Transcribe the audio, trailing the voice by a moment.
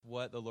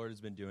what the Lord has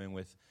been doing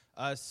with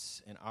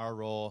us and our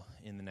role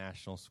in the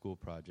National School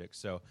Project.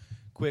 So,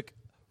 quick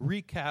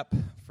recap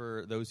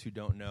for those who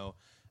don't know.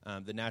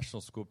 The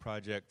National School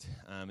Project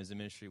is a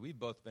ministry we've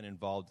both been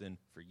involved in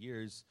for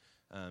years.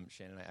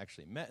 Shannon and I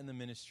actually met in the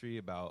ministry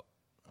about,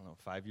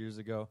 5 years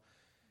ago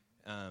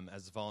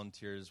as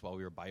volunteers while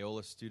we were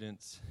Biola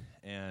students,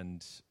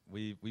 and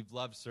we've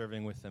loved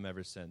serving with them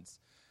ever since.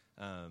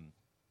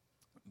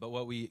 But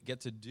what we get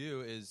to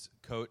do is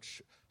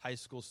coach high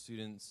school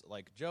students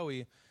like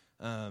Joey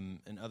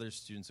and other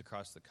students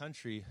across the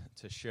country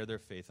to share their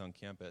faith on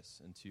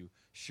campus and to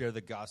share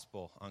the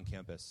gospel on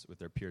campus with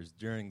their peers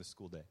during the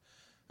school day.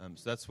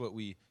 So that's what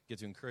we get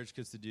to encourage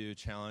kids to do,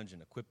 challenge,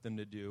 and equip them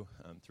to do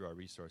through our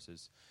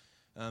resources.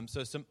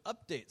 So some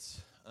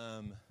updates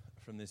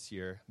from this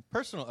year.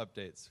 Personal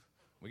updates.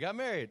 We got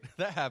married.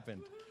 That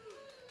happened.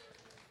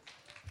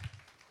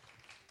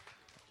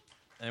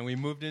 And we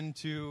moved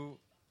into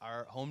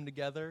our home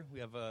together. We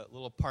have a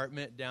little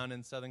apartment down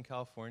in Southern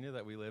California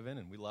that we live in,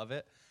 and we love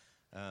it.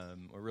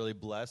 We're really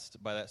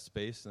blessed by that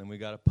space. And then we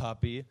got a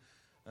puppy.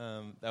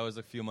 That was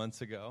a few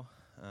months ago.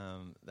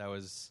 That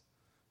was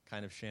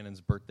kind of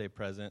Shannon's birthday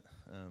present.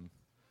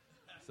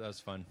 So that was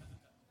fun.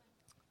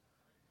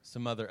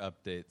 Some other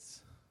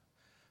updates.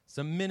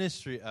 Some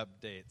ministry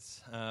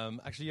updates.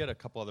 Actually, you had a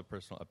couple other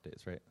personal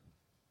updates, right?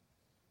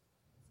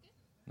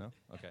 No?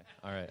 Okay.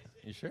 All right.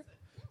 You sure?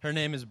 Her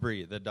name is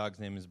Bree. The dog's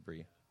name is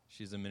Bree.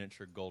 She's a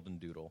miniature golden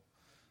doodle.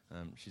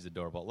 She's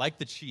adorable. Like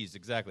the cheese,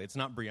 exactly. It's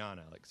not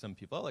Brianna, like some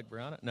people. Oh, like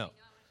Brianna? No.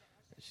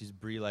 She's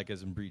Brie, like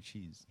as in Brie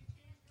cheese.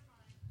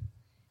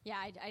 Yeah,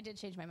 I did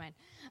change my mind.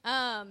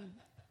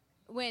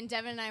 When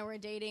Devin and I were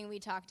dating, we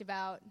talked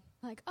about,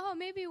 like, oh,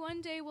 maybe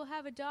one day we'll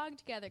have a dog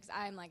together, because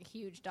I'm, like, a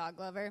huge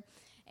dog lover.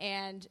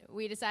 And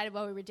we decided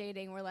while we were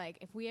dating, we're like,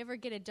 if we ever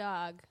get a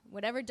dog,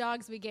 whatever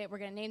dogs we get, we're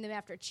going to name them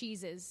after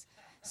cheeses.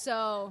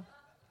 So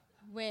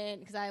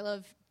because I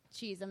love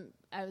cheese,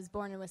 I was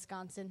born in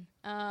Wisconsin.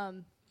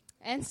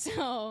 And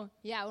so,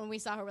 yeah, when we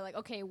saw her, we're like,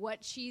 okay,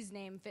 what cheese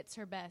name fits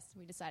her best?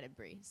 We decided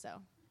Brie.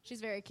 So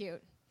she's very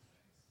cute.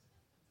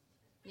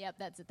 Yep,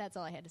 that's it. That's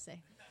all I had to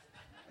say.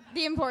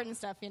 The important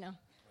stuff, you know.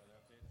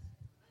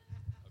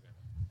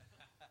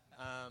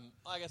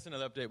 I guess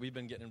another update. We've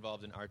been getting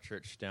involved in our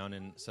church down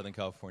in Southern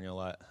California a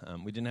lot.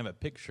 We didn't have a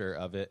picture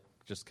of it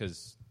just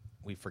because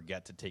we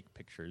forget to take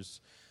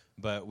pictures.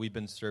 But we've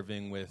been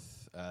serving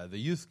with the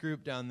youth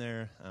group down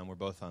there. We're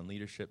both on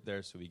leadership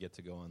there, so we get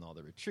to go on all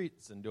the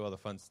retreats and do all the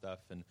fun stuff.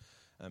 And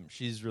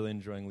she's really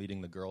enjoying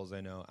leading the girls,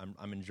 I know.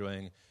 I'm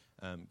enjoying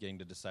getting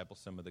to disciple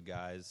some of the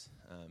guys.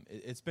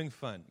 It's been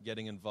fun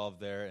getting involved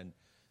there, and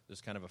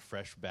there's kind of a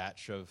fresh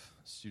batch of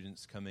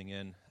students coming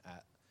in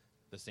at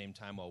the same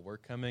time while we're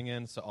coming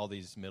in. So all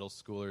these middle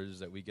schoolers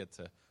that we get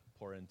to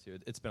pour into.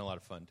 It's been a lot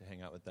of fun to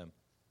hang out with them.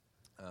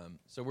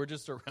 So we're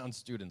just around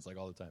students like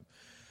all the time.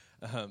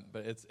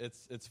 But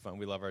it's fun.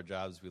 We love our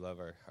jobs. We love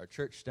our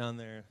church down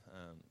there.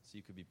 So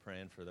you could be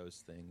praying for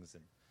those things,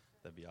 and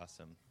that'd be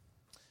awesome.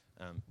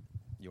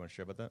 You want to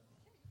share about that?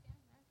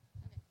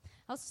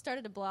 I also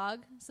started a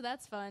blog, so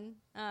that's fun.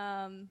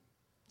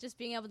 Just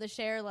being able to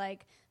share,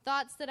 like,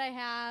 thoughts that I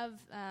have,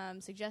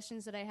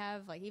 suggestions that I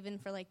have, like, even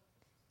for, like,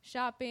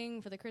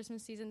 shopping for the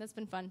Christmas season. That's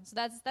been fun. So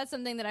that's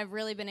something that I've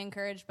really been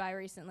encouraged by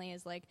recently,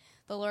 is, like,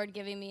 the Lord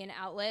giving me an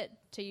outlet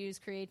to use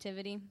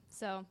creativity.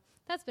 So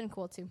that's been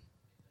cool, too.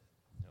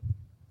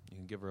 You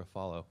can give her a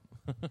follow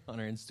on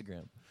her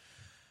Instagram.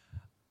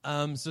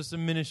 So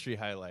some ministry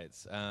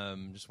highlights.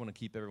 Just want to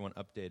keep everyone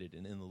updated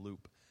and in the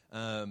loop.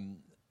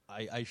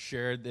 I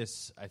shared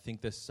this, I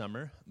think, this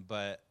summer,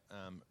 but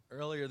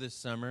earlier this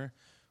summer,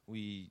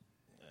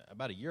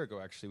 about a year ago,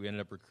 actually, we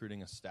ended up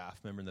recruiting a staff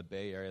member in the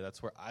Bay Area.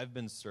 That's where I've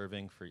been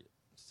serving for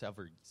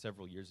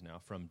several years now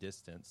from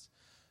distance,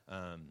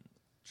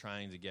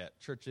 trying to get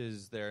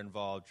churches there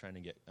involved, trying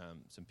to get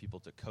some people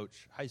to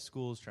coach high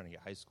schools, trying to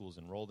get high schools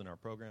enrolled in our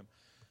program.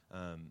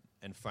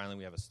 And finally,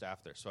 we have a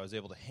staff there. So I was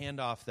able to hand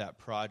off that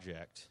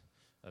project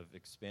of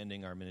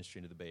expanding our ministry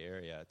into the Bay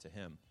Area to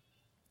him.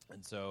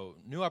 And so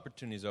new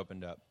opportunities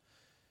opened up.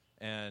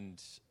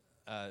 And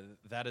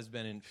that has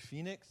been in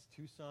Phoenix,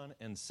 Tucson,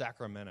 and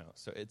Sacramento.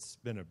 So it's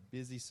been a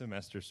busy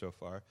semester so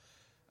far.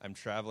 I'm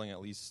traveling at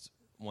least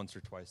once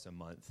or twice a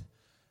month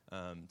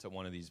to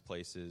one of these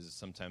places.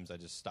 Sometimes I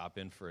just stop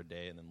in for a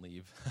day and then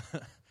leave.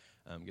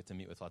 Get to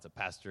meet with lots of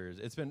pastors.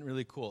 It's been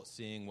really cool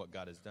seeing what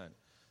God has done.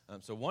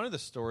 So one of the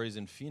stories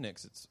in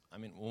Phoenix,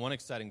 one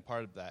exciting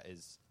part of that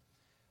is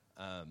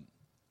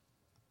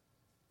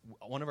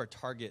one of our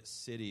target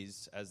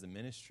cities as the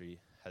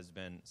ministry has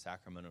been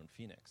Sacramento and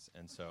Phoenix.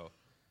 And so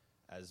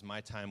as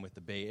my time with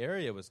the Bay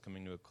Area was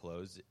coming to a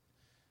close,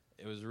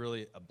 it was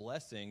really a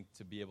blessing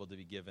to be able to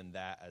be given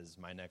that as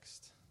my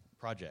next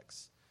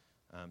projects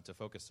to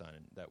focus on,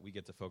 and that we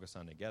get to focus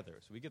on together.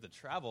 So we get to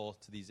travel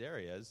to these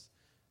areas,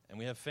 and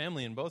we have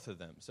family in both of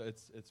them. So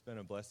it's been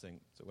a blessing.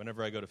 So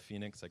whenever I go to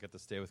Phoenix, I get to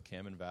stay with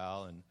Cam and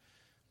Val and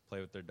play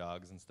with their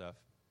dogs and stuff.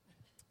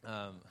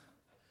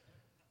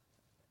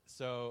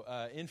 So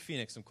in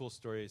Phoenix, some cool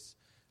stories.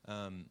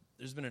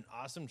 There's been an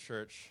awesome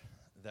church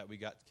that we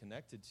got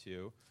connected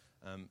to,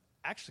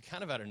 actually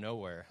kind of out of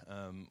nowhere.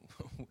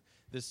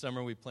 This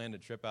summer we planned a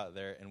trip out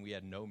there, and we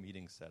had no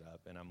meetings set up.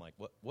 And I'm like,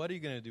 what are you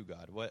going to do,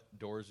 God? What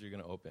doors are you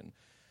going to open?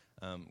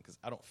 Because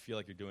I don't feel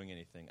like you're doing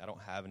anything. I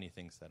don't have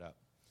anything set up.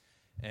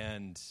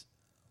 And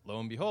lo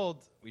and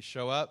behold, we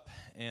show up,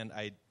 and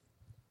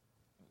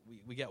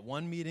we get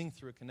one meeting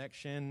through a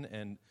connection,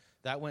 and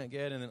that went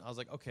good. And then I was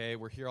like, okay,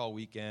 we're here all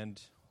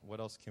weekend. What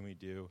else can we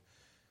do?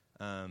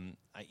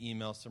 I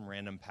emailed some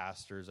random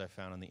pastors I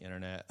found on the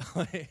internet.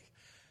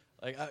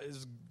 like I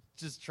was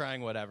just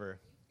trying whatever.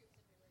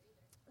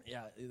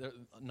 Yeah,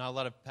 not a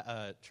lot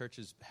of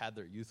churches had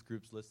their youth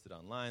groups listed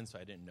online, so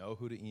I didn't know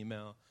who to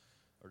email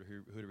or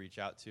who to reach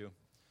out to.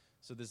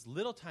 So this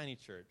little tiny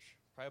church,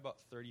 probably about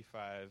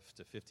 35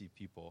 to 50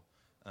 people,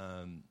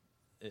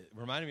 it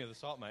reminded me of the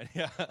salt mine.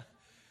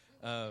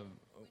 Yeah,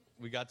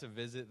 we got to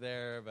visit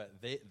there, but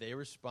they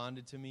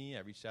responded to me. I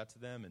reached out to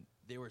them, and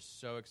they were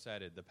so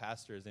excited. The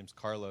pastor, his name's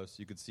Carlos.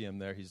 You could see him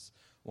there. He's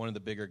one of the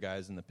bigger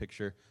guys in the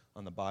picture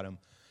on the bottom.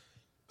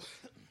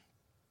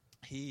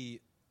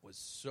 He was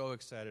so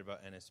excited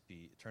about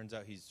NSB. It turns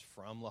out he's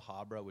from La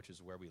Habra, which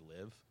is where we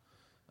live.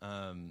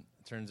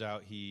 Turns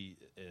out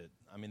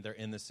they're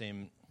in the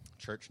same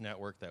church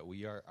network that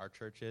our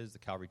church is, the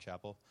Calvary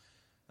Chapel.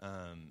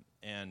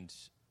 And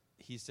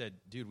he said,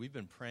 dude, we've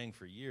been praying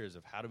for years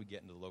of how do we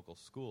get into the local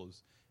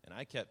schools. And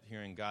I kept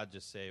hearing God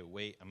just say,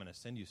 wait, I'm going to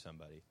send you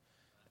somebody.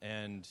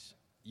 And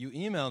you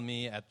emailed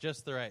me at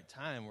just the right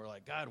time. We're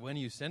like, God, when are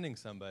you sending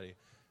somebody?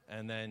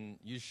 And then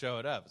you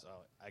showed up. So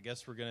I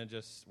guess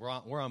we're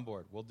on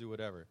board. We'll do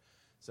whatever.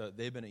 So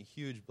they've been a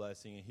huge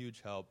blessing, a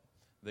huge help.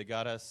 They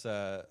got us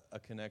a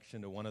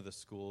connection to one of the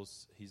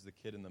schools. He's the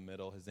kid in the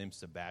middle. His name's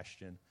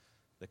Sebastian.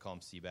 They call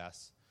him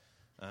Seabass.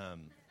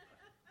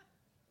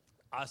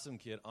 Awesome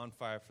kid, on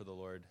fire for the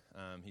Lord.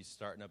 He's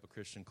starting up a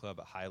Christian club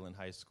at Highland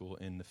High School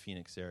in the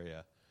Phoenix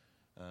area.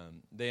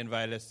 They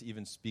invited us to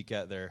even speak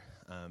at their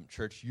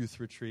church youth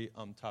retreat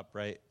on top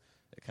right.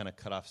 It kind of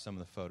cut off some of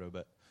the photo,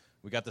 but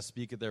we got to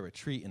speak at their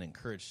retreat and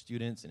encourage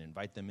students and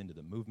invite them into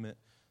the movement.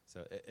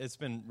 So it's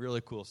been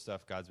really cool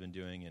stuff God's been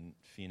doing in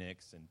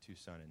Phoenix and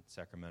Tucson and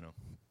Sacramento.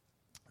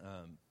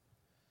 And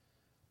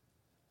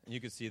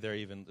you can see there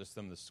even just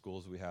some of the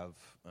schools we have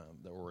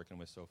that we're working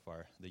with so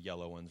far. The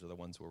yellow ones are the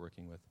ones we're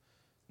working with.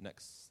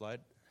 Next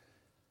slide.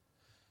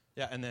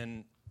 Yeah, and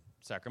then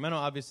Sacramento,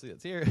 obviously,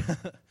 that's here.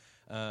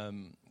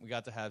 We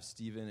got to have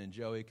Stephen and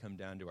Joey come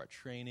down to our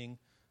training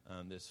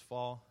this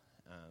fall.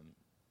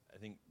 I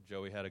think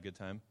Joey had a good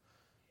time.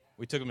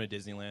 We took him to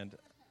Disneyland.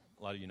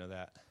 A lot of you know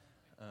that.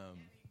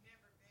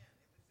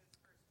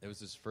 It was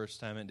his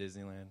first time at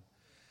Disneyland.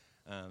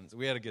 So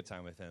we had a good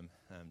time with him,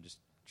 just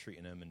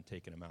treating him and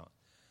taking him out.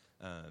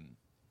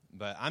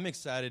 But I'm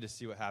excited to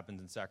see what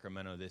happens in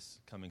Sacramento this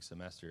coming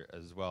semester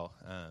as well.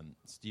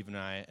 Steve and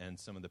I and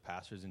some of the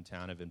pastors in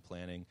town have been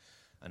planning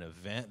an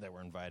event that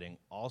we're inviting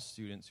all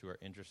students who are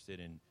interested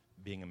in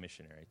being a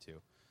missionary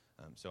to.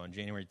 So on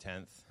January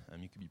 10th,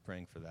 you could be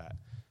praying for that.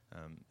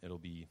 It'll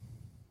be,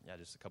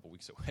 just a couple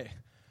weeks away.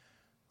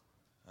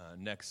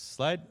 Next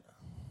slide.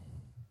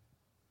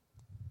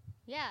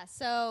 Yeah,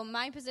 so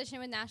my position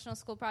with National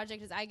School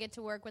Project is I get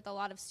to work with a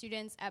lot of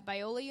students at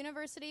Biola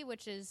University,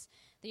 which is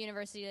the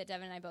university that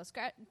Devin and I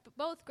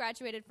both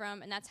graduated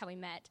from, and that's how we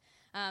met.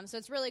 So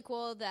it's really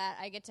cool that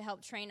I get to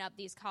help train up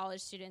these college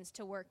students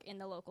to work in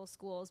the local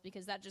schools,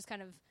 because that just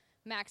kind of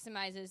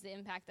maximizes the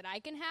impact that I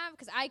can have,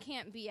 because I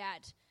can't be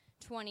at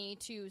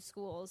 22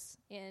 schools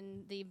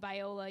in the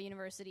Biola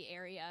University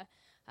area,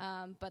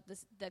 but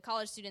the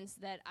college students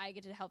that I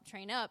get to help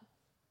train up,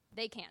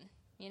 they can.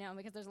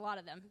 Because there's a lot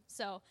of them.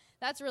 So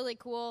that's really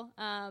cool.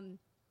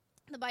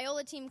 The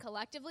Biola team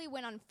collectively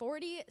went on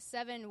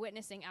 47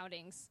 witnessing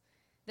outings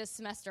this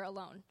semester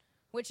alone,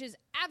 which is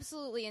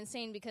absolutely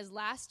insane, because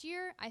last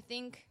year, I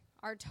think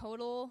our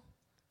total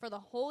for the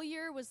whole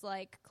year was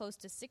like close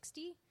to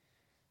 60.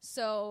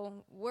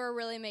 So we're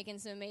really making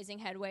some amazing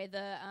headway.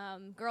 The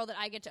girl that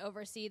I get to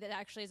oversee that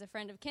actually is a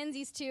friend of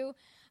Kenzie's too,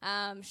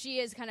 she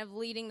is kind of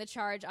leading the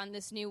charge on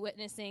this new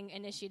witnessing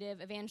initiative,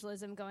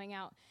 evangelism, going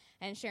out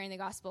and sharing the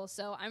gospel.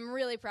 So I'm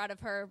really proud of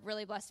her,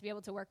 really blessed to be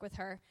able to work with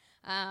her.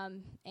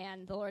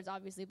 And the Lord's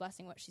obviously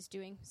blessing what she's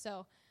doing.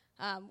 So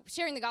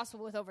sharing the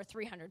gospel with over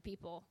 300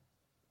 people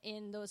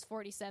in those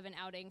 47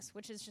 outings,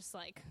 which is just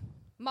like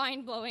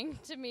mind-blowing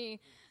to me.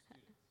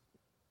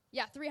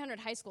 Yeah, 300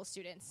 high school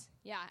students.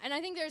 Yeah, and I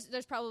think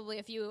there's probably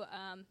a few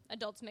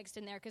adults mixed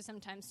in there, because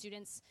sometimes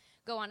students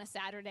go on a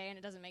Saturday and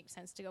it doesn't make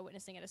sense to go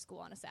witnessing at a school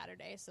on a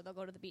Saturday, so they'll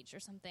go to the beach or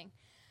something.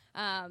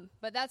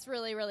 But that's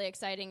really, really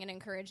exciting and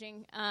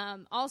encouraging.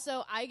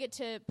 Also, I get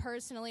to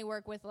personally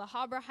work with La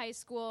Habra High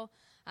School.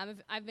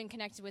 I've been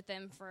connected with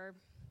them for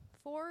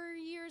 4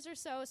 years or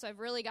so I've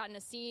really gotten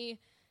to see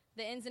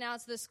the ins and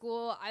outs of the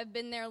school. I've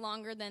been there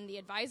longer than the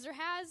advisor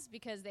has,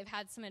 because they've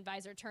had some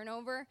advisor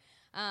turnover.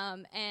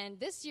 And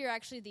this year,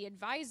 actually, the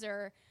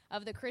advisor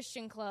of the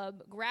Christian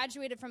club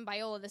graduated from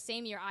Biola the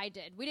same year I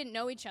did. We didn't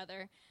know each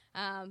other,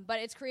 but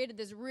it's created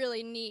this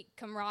really neat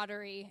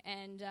camaraderie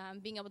and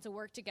being able to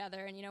work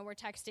together. And, we're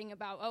texting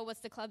about, oh,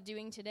 what's the club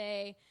doing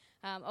today?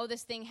 Oh,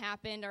 this thing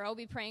happened, or, oh,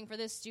 be praying for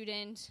this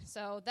student.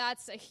 So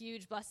that's a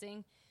huge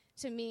blessing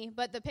to me.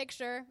 But the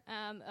picture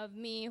of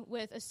me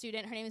with a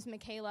student, her name is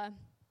Michaela.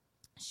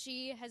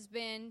 She has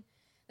been,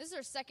 this is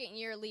her second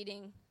year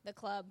leading the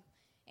club.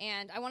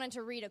 And I wanted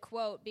to read a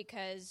quote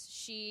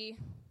because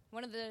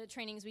one of the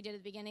trainings we did at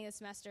the beginning of the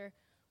semester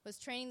was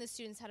training the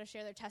students how to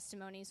share their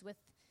testimonies with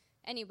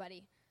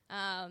anybody.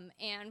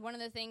 And one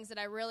of the things that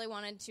I really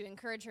wanted to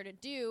encourage her to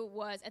do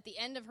was at the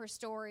end of her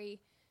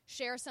story,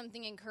 share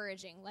something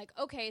encouraging. Like,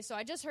 okay, so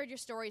I just heard your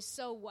story,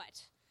 so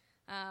what?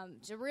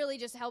 To really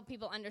just help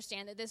people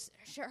understand that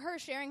her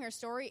sharing her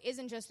story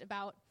isn't just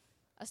about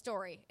a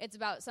story. It's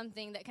about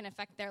something that can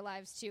affect their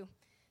lives too.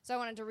 So I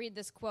wanted to read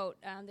this quote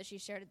that she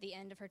shared at the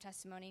end of her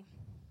testimony,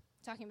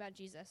 talking about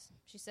Jesus.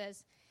 She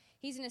says,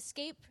 "He's an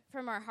escape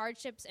from our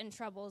hardships and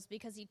troubles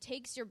because he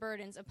takes your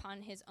burdens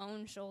upon his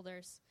own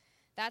shoulders.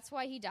 That's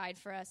why he died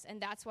for us,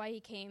 and that's why he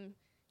came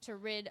to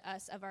rid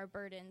us of our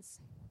burdens.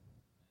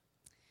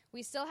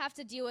 We still have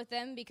to deal with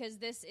them because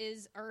this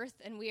is earth,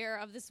 and we are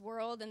of this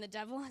world, and the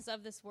devil is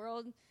of this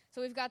world,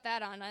 so we've got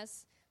that on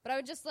us. But I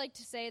would just like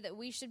to say that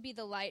we should be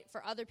the light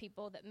for other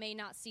people that may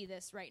not see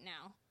this right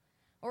now.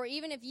 Or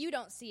even if you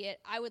don't see it,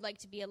 I would like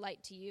to be a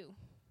light to you.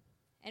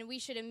 And we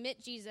should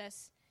emit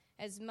Jesus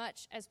as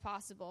much as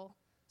possible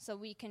so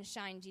we can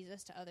shine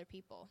Jesus to other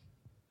people."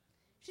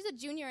 She's a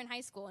junior in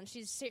high school, and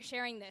she's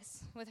sharing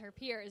this with her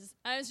peers.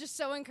 I was just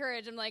so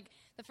encouraged. I'm like,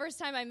 the first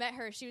time I met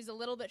her, she was a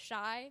little bit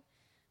shy,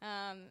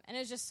 and it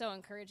was just so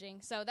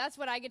encouraging. So that's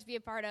what I get to be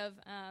a part of,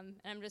 and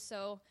I'm just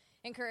so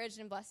encouraged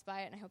and blessed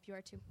by it, and I hope you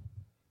are too.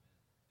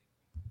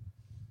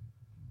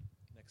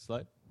 Next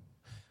slide.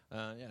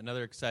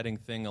 Another exciting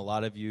thing a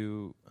lot of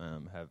you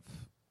have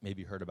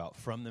maybe heard about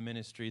from the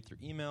ministry through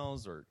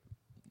emails or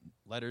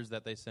letters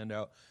that they send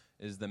out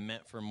is the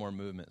Meant for More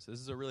movement. So this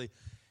is a really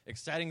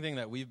exciting thing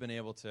that we've been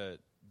able to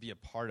be a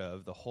part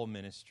of. The whole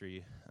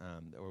ministry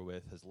that we're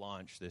with has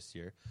launched this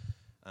year.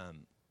 So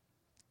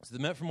the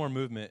Meant for More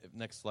movement,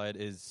 next slide,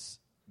 is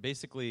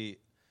basically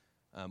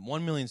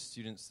 1 million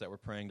students that we're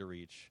praying to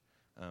reach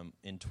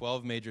in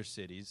 12 major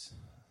cities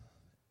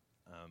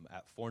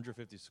at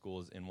 450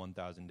 schools in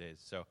 1,000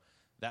 days. So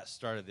that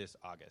started this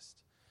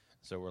August.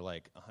 So we're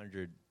like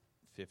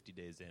 150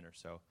 days in or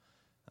so,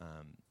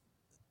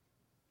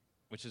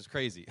 which is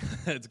crazy.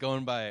 It's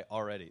going by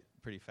already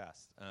pretty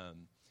fast.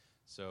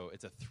 So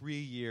it's a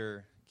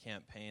 3-year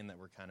campaign that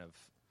we're kind of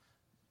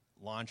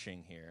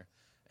launching here.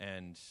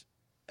 And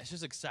it's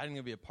just exciting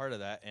to be a part of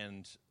that.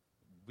 And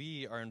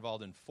we are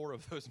involved in 4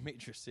 of those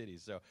major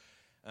cities. So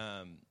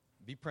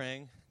be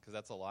praying, because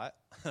that's a lot.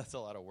 That's a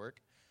lot of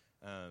work.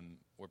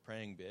 We're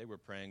praying big. We're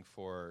praying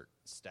for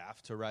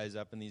staff to rise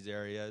up in these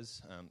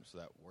areas so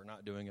that we're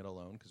not doing it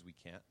alone, because we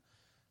can't.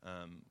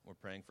 We're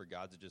praying for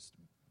God to just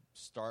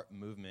start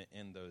movement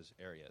in those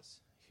areas,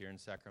 here in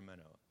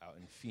Sacramento, out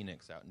in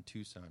Phoenix, out in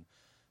Tucson,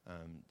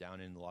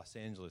 down in the Los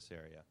Angeles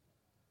area,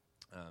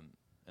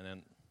 and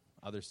then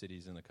other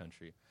cities in the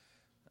country.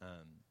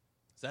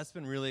 So that's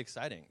been really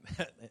exciting.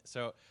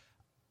 So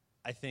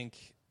I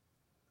think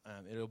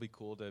it'll be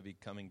cool to be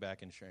coming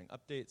back and sharing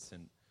updates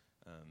and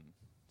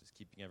just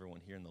keeping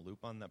everyone here in the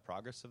loop on the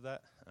progress of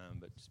that,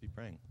 but just be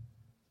praying.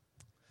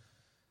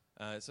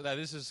 So that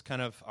this is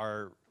kind of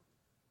our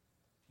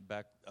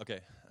back.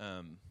 Okay.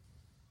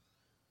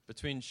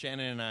 Between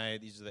Shannon and I,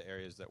 these are the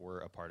areas that we're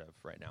a part of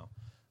right now.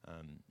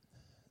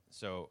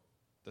 So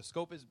the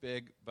scope is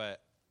big,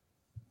 but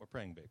we're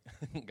praying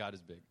big. God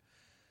is big.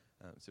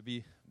 So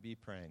be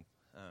praying.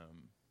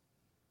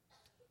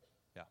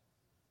 Yeah.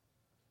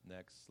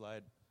 Next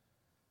slide.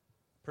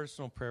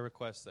 Personal prayer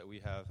requests that we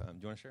have. Do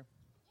you want to share?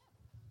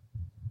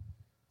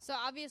 So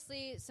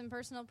obviously, some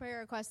personal prayer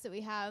requests that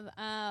we have.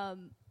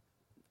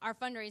 Our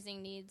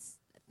fundraising needs.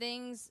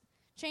 Things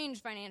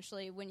change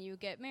financially when you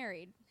get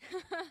married.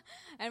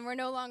 And we're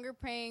no longer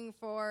praying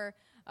for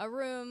a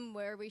room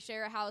where we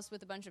share a house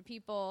with a bunch of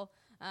people.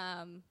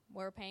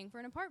 We're paying for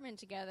an apartment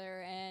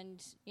together,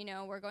 and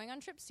we're going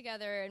on trips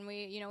together, and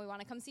we want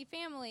to come see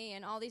family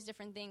and all these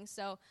different things.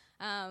 So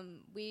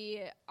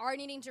we are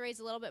needing to raise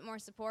a little bit more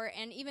support,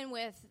 and even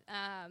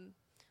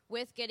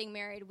with getting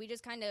married, we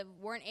just kind of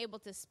weren't able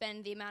to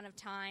spend the amount of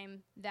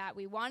time that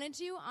we wanted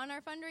to on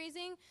our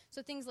fundraising.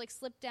 So things like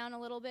slipped down a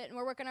little bit, and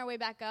we're working our way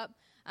back up.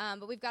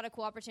 But we've got a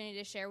cool opportunity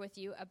to share with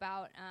you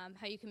about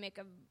how you can make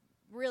a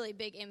really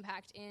big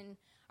impact in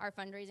our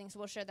fundraising. So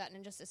we'll share that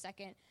in just a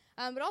second.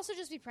 But also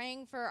just be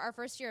praying for our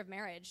first year of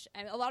marriage.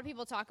 And a lot of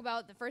people talk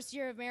about the first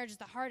year of marriage is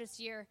the hardest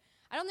year.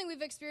 I don't think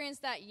we've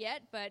experienced that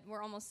yet, but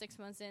we're almost 6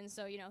 months in,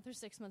 so there's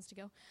 6 months to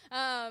go.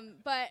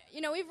 But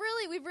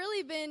we've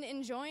really been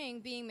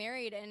enjoying being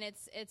married, and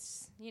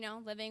it's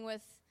living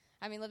with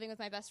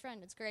my best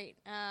friend. It's great.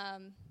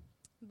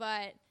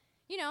 But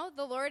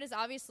the Lord is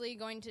obviously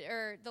going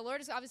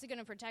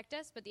to protect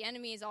us, but the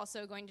enemy is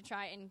also going to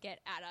try and get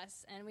at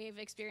us, and we've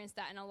experienced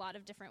that in a lot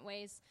of different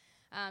ways.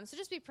 So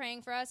just be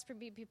praying for us,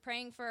 be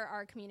praying for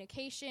our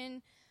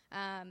communication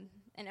and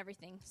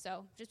everything.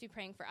 So just be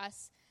praying for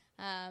us.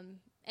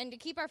 And to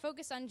keep our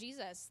focus on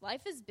Jesus.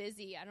 Life is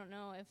busy. I don't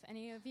know if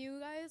any of you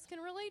guys can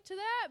relate to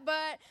that,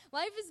 but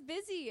life is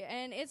busy,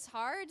 and it's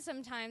hard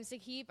sometimes to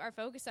keep our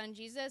focus on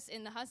Jesus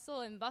in the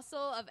hustle and bustle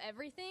of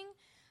everything.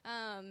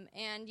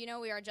 And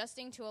we are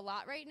adjusting to a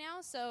lot right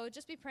now, so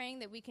just be praying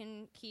that we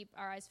can keep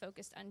our eyes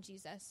focused on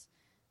Jesus.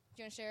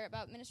 Do you want to share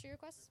about ministry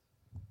requests?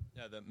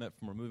 Yeah, the Met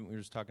for More movement we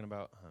were just talking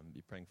about,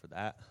 be praying for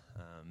that.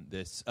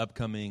 This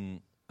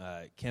upcoming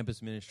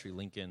Campus Ministry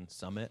Lincoln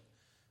Summit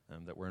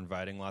that we're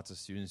inviting lots of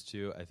students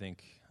to. I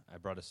think I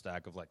brought a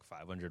stack of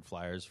 500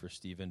 flyers for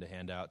Stephen to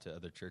hand out to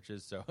other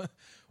churches. So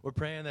we're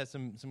praying that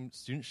some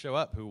students show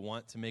up who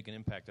want to make an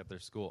impact at their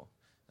school,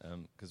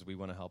 because we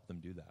want to help them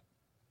do that.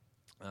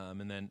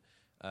 And then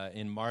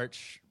in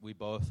March, we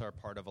both are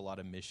part of a lot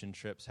of mission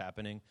trips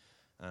happening.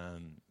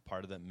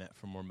 Part of the Met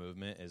for More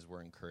movement is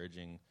we're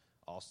encouraging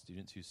all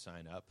students who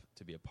sign up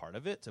to be a part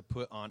of it to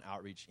put on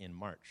outreach in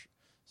March.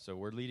 So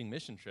we're leading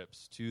mission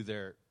trips to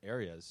their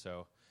areas.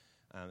 So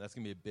that's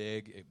going to be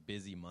a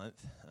busy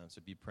month,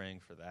 so be praying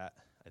for that.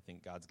 I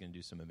think God's going to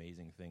do some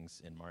amazing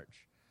things in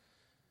March.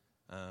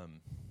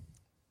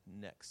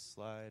 Next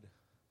slide.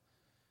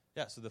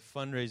 Yeah, so the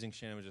fundraising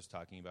Shannon was just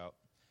talking about.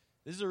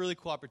 This is a really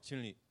cool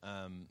opportunity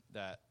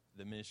that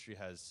the ministry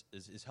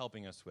is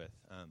helping us with.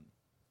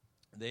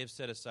 They have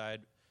set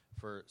aside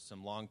for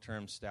some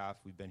long-term staff,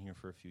 we've been here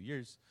for a few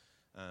years,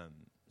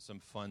 some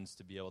funds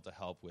to be able to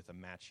help with a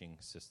matching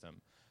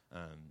system.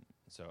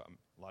 So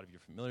a lot of you are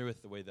familiar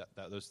with the way that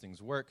those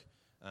things work.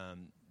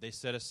 They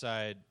set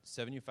aside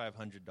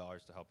 $7,500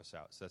 to help us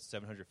out. So that's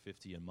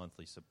 $750 in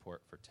monthly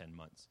support for 10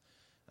 months.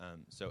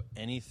 So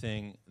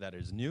anything that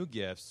is new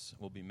gifts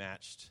will be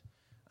matched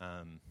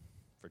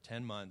for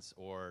 10 months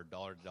or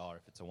dollar to dollar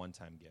if it's a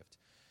one-time gift.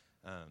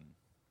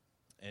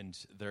 And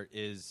there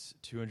is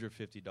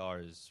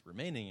 $250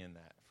 remaining in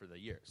that for the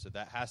year. So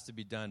that has to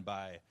be done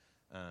by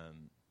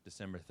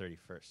December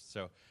 31st.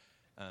 So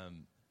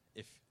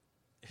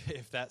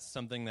if that's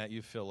something that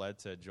you feel led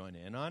to join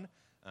in on,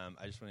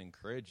 I just want to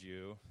encourage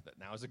you that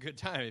now is a good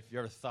time. If you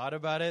ever thought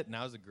about it,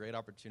 now is a great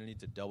opportunity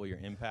to double your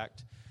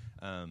impact.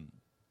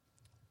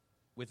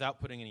 Without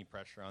putting any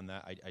pressure on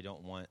that, I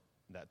don't want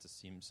that to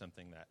seem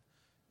something that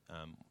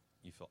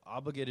you feel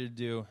obligated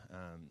to do.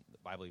 The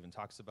Bible even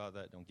talks about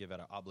that. Don't give out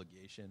an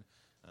obligation,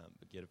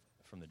 but give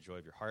from the joy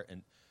of your heart.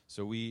 And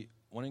so we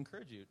want to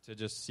encourage you to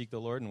just seek the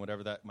Lord and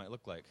whatever that might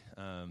look like.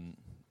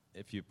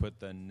 If you put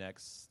the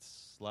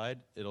next slide,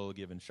 it'll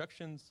give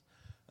instructions.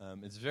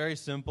 It's very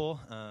simple.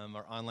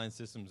 Our online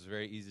system is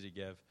very easy to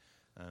give.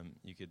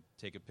 You could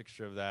take a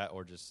picture of that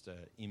or just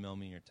email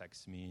me or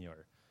text me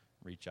or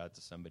reach out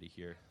to somebody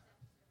here.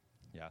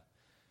 Yeah.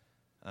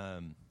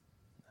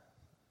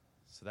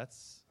 So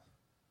that's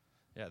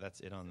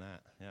it on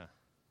that. Yeah.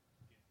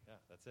 Yeah,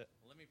 that's it.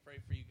 Let me pray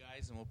for you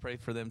guys, and we'll pray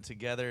for them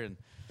together. And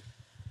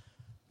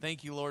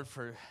thank you, Lord,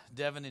 for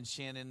Devin and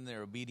Shannon,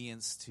 their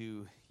obedience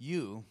to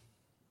you.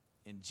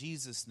 In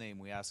Jesus' name,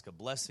 we ask a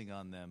blessing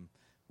on them.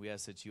 We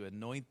ask that you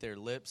anoint their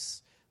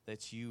lips,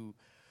 that you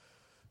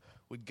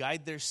would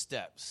guide their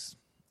steps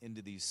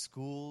into these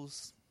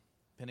schools,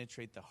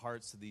 penetrate the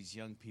hearts of these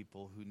young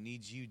people who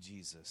need you,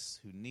 Jesus,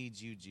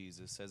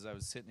 As I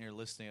was sitting here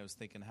listening, I was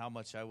thinking how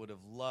much I would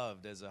have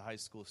loved as a high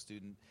school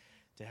student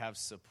to have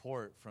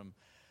support from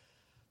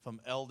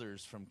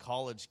elders, from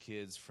college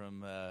kids,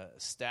 from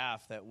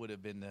staff. That would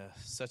have been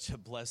such a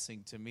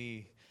blessing to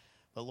me.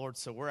 But Lord,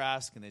 so we're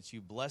asking that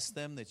you bless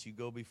them, that you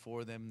go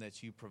before them,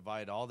 that you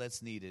provide all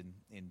that's needed.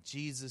 In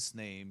Jesus'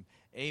 name,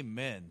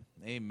 amen,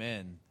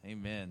 amen,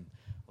 amen.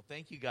 Well,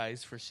 thank you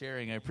guys for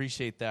sharing. I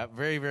appreciate that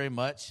very, very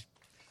much.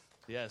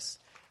 Yes.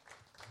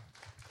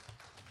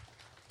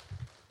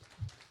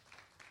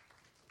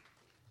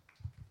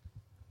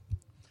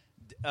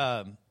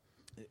 And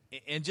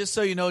just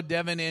so you know,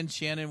 Devin and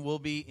Shannon will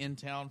be in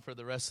town for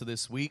the rest of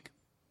this week.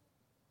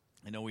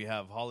 I know we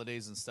have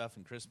holidays and stuff,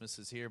 and Christmas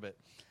is here, but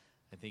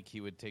I think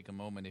he would take a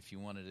moment if you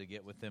wanted to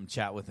get with them,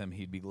 chat with him.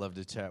 He'd be glad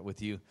to chat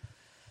with you.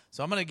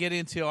 So I'm going to get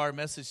into our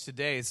message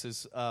today. This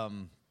is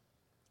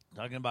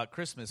talking about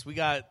Christmas. We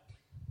got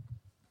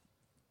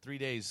 3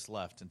 days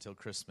left until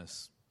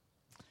Christmas.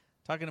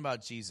 Talking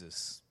about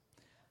Jesus.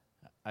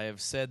 I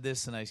have said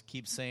this, and I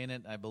keep saying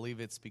it. I believe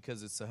it's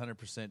because it's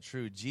 100%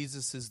 true.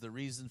 Jesus is the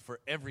reason for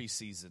every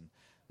season.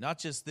 Not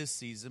just this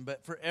season,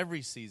 but for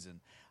every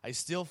season. I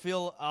still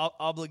feel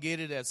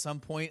obligated at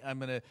some point. I'm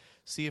going to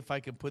see if I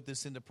can put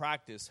this into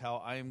practice, how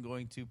I am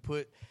going to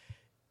put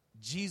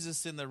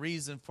Jesus in the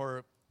reason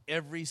for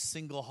every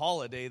single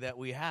holiday that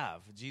we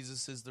have.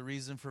 Jesus is the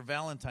reason for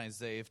Valentine's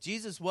Day. If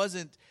Jesus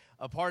wasn't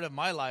a part of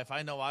my life,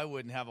 I know I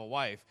wouldn't have a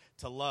wife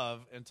to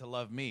love and to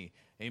love me.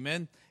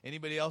 Amen?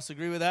 Anybody else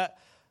agree with that?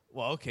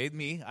 Well, okay,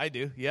 me. I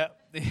do.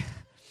 Yep.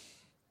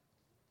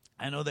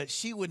 I know that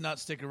she would not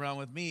stick around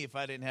with me if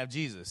I didn't have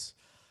Jesus.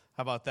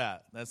 How about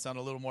that? That sound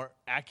a little more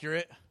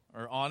accurate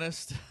or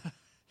honest?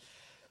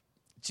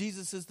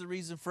 Jesus is the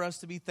reason for us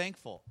to be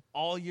thankful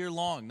all year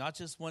long, not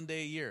just one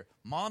day a year.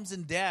 Moms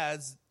and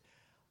dads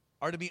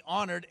are to be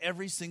honored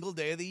every single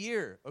day of the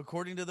year,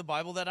 according to the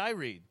Bible that I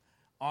read.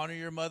 Honor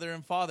your mother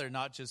and father,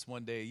 not just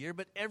one day a year,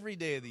 but every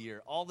day of the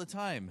year, all the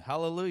time.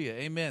 Hallelujah.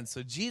 Amen.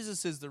 So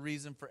Jesus is the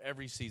reason for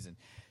every season.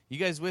 You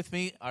guys with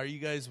me? Are you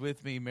guys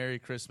with me? Merry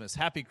Christmas.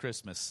 Happy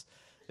Christmas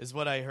is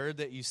what I heard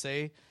that you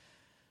say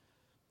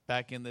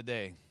back in the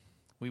day.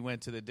 We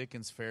went to the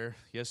Dickens Fair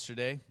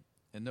yesterday,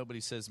 and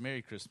nobody says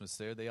Merry Christmas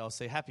there. They all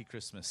say Happy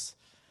Christmas.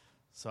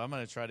 So I'm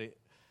going to try to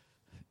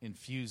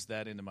infuse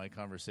that into my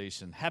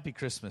conversation. Happy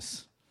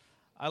Christmas.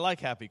 I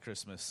like Happy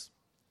Christmas.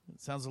 It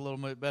sounds a little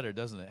bit better,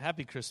 doesn't it?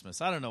 Happy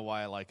Christmas. I don't know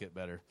why I like it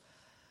better.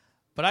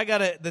 But I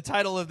got the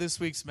title of this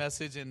week's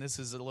message, and this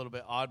is a little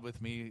bit odd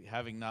with me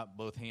having not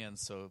both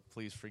hands, so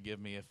please forgive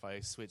me if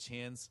I switch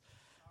hands.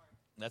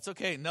 That's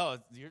okay. No,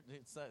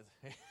 it's not.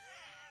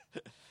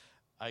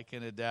 I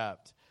can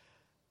adapt.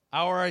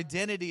 Our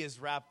identity is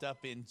wrapped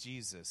up in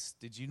Jesus.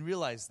 Did you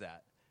realize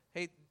that?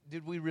 Hey,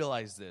 did we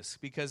realize this?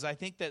 Because I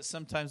think that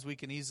sometimes we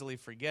can easily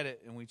forget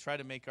it, and we try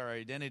to make our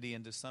identity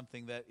into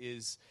something that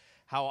is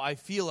how I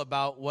feel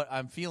about what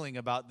I'm feeling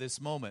about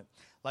this moment.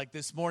 Like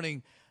this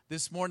morning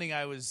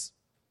I ran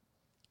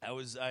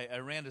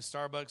to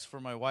Starbucks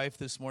for my wife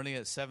this morning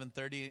at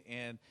 7:30,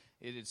 and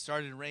it had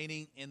started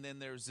raining, and then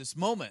there was this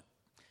moment,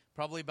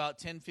 probably about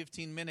 10,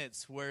 15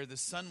 minutes, where the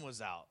sun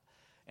was out.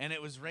 And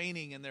it was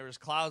raining, and there was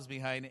clouds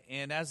behind it.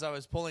 And as I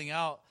was pulling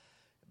out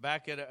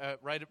back at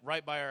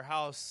right by our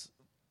house,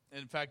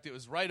 in fact, it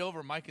was right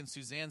over Mike and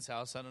Suzanne's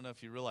house. I don't know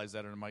if you realize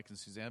that, or Mike and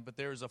Suzanne, but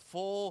there was a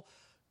full,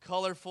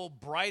 colorful,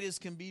 bright as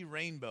can be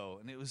rainbow,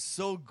 and it was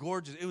so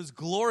gorgeous. It was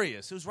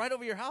glorious. It was right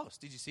over your house.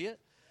 Did you see it?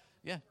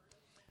 Yeah.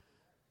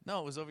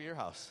 No, it was over your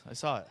house. I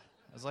saw it.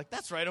 I was like,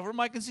 that's right over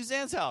Mike and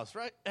Suzanne's house,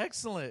 right?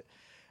 Excellent.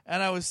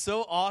 And I was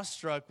so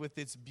awestruck with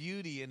its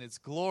beauty and its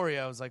glory.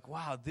 I was like,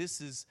 wow,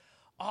 this is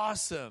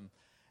awesome.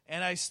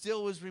 And I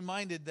still was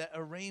reminded that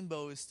a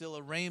rainbow is still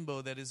a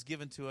rainbow that is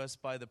given to us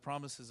by the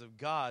promises of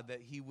God,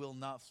 that he will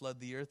not flood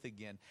the earth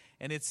again.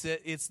 And it's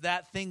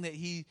that thing that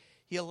he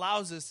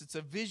allows us. It's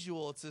a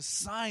visual. It's a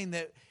sign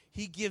that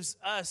he gives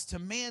us, to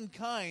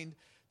mankind,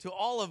 to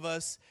all of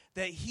us,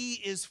 that he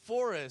is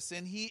for us,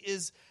 and he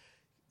is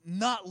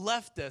not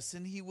left us,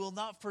 and he will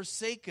not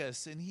forsake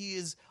us, and he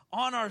is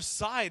on our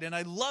side. And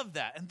I love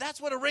that. And that's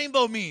what a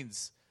rainbow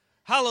means.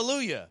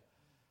 Hallelujah.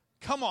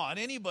 Come on,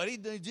 anybody,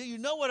 do you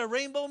know what a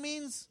rainbow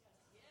means?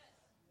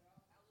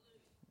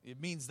 It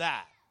means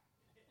that.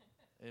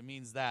 It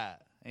means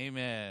that.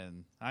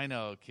 Amen. I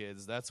know,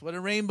 kids. That's what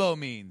a rainbow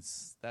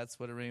means. That's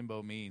what a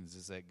rainbow means,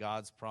 is that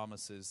God's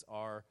promises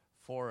are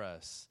for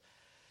us.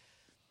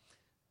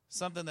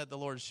 Something that the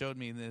Lord showed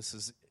me, and this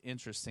is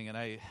interesting, and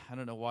I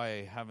don't know why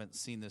I haven't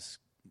seen this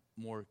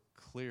more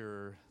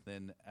clearer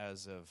than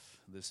as of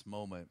this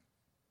moment.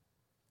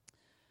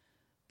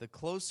 The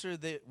closer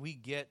that we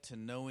get to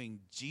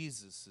knowing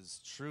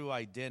Jesus' true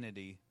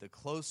identity, the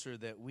closer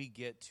that we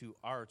get to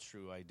our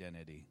true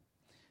identity.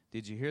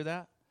 Did you hear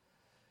that?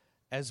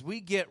 As we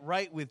get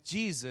right with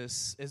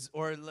Jesus,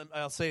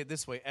 I'll say it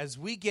this way, as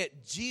we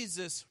get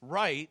Jesus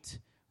right,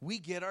 we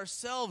get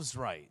ourselves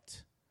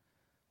right.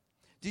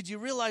 Did you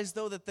realize,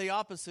 though, that the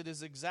opposite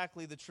is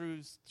exactly the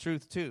truth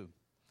too?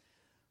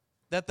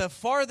 That the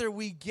farther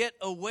we get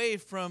away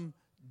from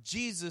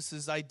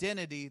Jesus'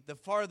 identity, the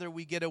farther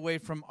we get away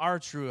from our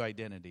true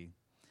identity.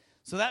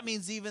 So that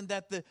means even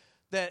that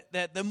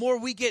the more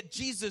we get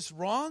Jesus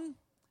wrong,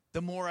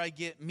 the more I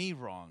get me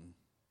wrong.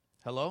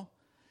 Hello?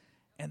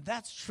 And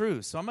that's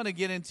true. So I'm going to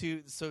get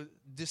into,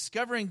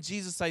 discovering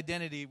Jesus'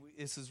 identity.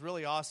 This is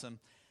really awesome.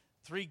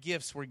 3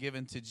 gifts were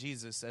given to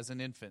Jesus as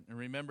an infant. And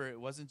remember, it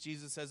wasn't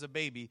Jesus as a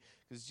baby,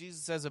 because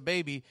Jesus as a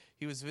baby,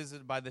 he was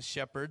visited by the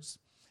shepherds,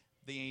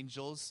 the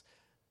angels.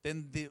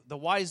 Then the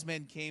wise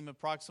men came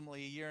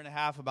approximately a year and a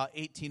half, about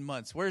 18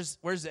 months. Where's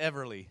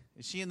Everly?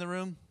 Is she in the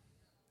room?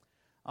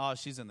 Oh,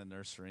 she's in the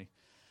nursery.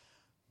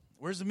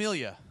 Where's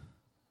Amelia?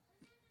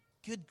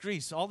 Good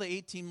grief. All the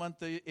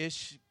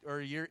 18-month-ish or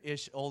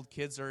year-ish old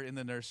kids are in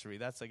the nursery.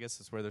 I guess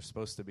that's where they're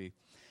supposed to be.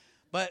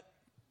 But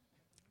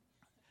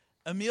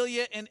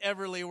Amelia and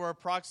Everly were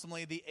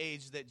approximately the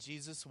age that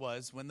Jesus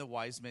was when the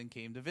wise men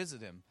came to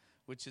visit him,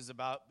 which is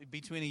about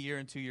between a year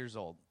and 2 years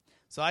old.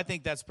 So I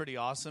think that's pretty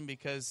awesome,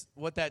 because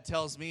what that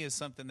tells me is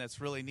something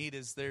that's really neat,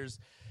 is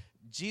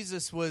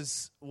Jesus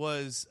was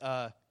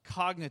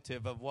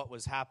cognitive of what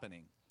was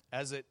happening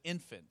as an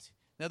infant.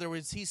 In other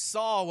words, he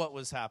saw what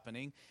was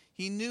happening.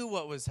 He knew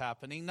what was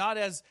happening, not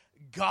as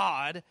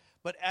God,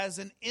 but as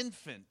an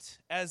infant.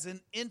 As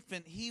an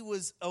infant, he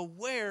was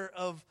aware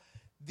of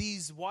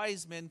these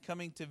wise men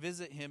coming to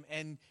visit him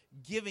and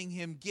giving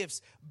him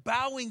gifts,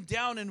 bowing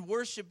down and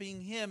worshiping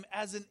him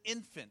as an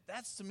infant.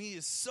 That, to me,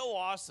 is so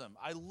awesome.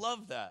 I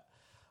love that.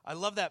 I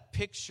love that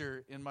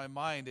picture in my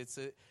mind. It's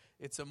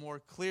a more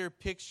clear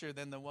picture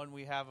than the one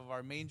we have of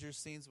our manger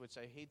scenes, which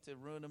I hate to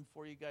ruin them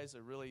for you guys.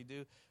 I really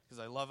do, because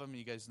I love them.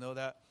 You guys know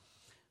that.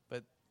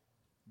 But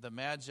The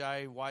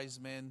Magi, wise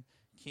men,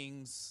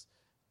 kings,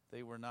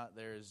 they were not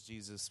there as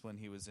Jesus when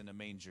he was in a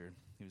manger.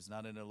 He was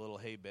not in a little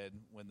hay bed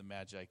when the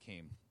Magi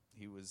came.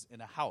 He was in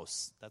a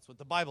house. That's what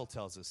the Bible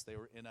tells us. They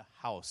were in a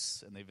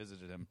house, and they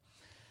visited him.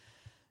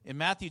 In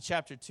Matthew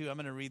chapter 2, I'm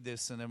going to read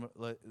this, and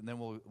then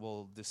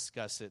we'll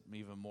discuss it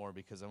even more,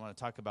 because I want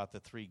to talk about the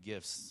three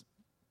gifts.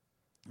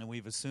 And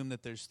we've assumed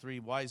that there's three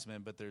wise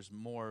men, but there's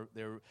more.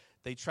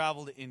 They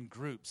traveled in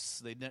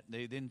groups. They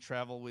didn't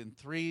travel in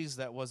threes.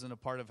 That wasn't a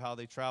part of how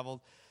they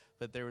traveled.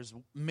 But there was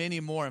many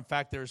more. In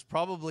fact, there was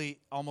probably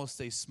almost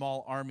a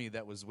small army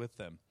that was with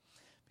them,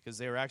 because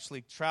they were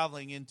actually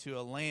traveling into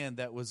a land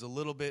that was a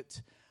little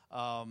bit,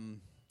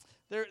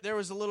 there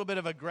was a little bit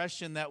of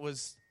aggression that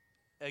was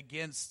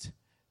against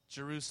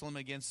Jerusalem,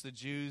 against the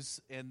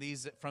Jews, and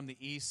these from the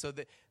east. So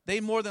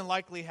they more than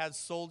likely had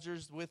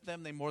soldiers with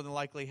them. They more than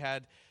likely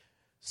had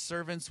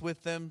servants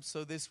with them.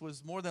 So this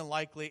was more than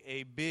likely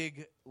a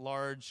big,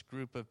 large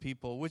group of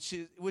people,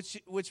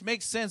 which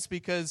makes sense,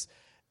 because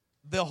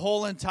the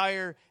whole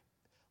entire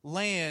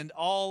land,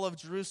 all of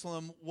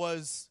Jerusalem,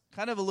 was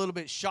kind of a little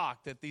bit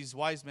shocked that these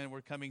wise men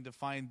were coming to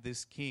find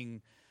this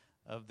king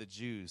of the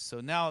Jews.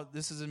 So now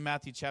this is in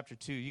Matthew chapter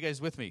 2. You guys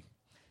with me?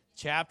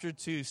 Chapter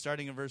 2,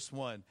 starting in verse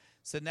 1.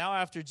 So now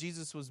after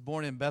Jesus was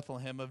born in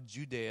Bethlehem of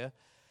Judea,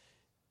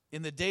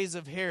 in the days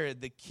of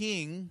Herod, the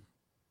king,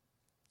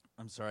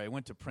 I'm sorry, I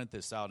went to print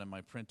this out, and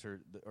my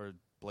printer, or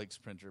Blake's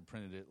printer,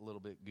 printed it a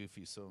little bit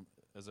goofy. So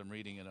as I'm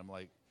reading it, I'm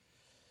like,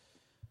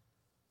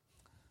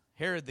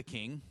 Herod the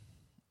king,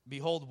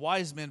 behold,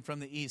 wise men from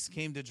the east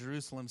came to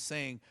Jerusalem,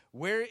 saying,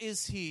 where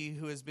is he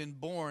who has been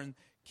born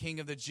King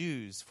of the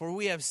Jews? For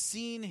we have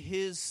seen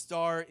his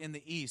star in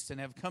the east, and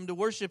have come to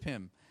worship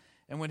him.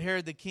 And when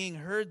Herod the king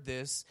heard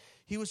this,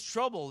 he was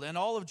troubled, and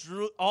all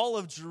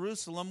of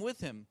Jerusalem with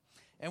him.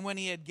 And when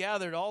he had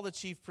gathered all the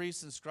chief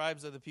priests and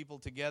scribes of the people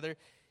together,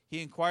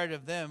 he inquired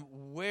of them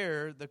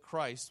where the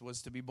Christ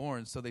was to be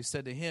born. So they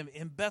said to him,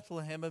 in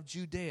Bethlehem of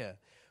Judea.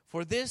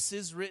 For this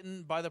is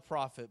written by the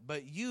prophet,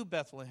 but you,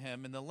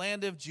 Bethlehem, in the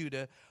land of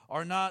Judah,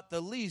 are not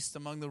the least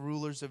among the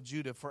rulers of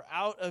Judah. For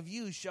out of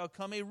you shall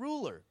come a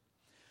ruler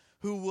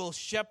who will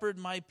shepherd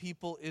my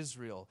people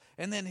Israel.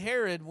 And then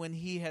Herod, when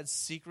he had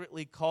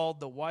secretly called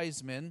the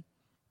wise men,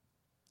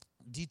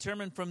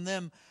 determined from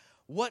them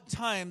what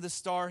time the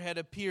star had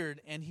appeared.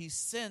 And he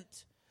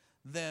sent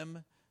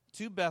them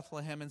to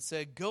Bethlehem and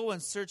said, go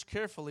and search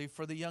carefully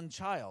for the young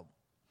child.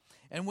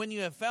 And when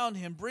you have found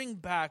him, bring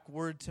back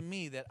word to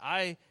me, that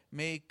I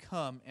may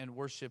come and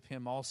worship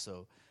him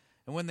also.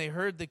 And when they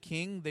heard the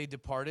king, they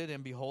departed,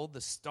 and behold,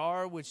 the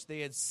star which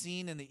they had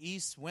seen in the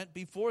east went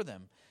before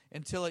them,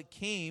 until it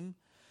came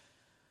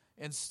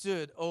and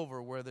stood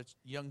over where the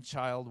young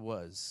child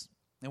was.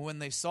 And when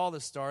they saw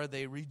the star,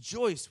 they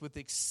rejoiced with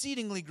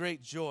exceedingly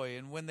great joy.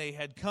 And when they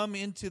had come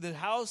into the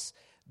house,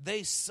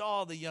 they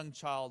saw the young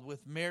child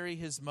with Mary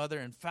his mother,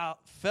 and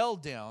fell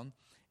down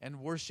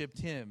and worshipped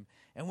him.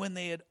 And when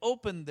they had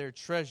opened their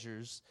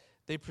treasures,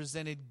 they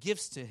presented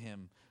gifts to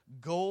him,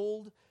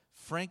 gold,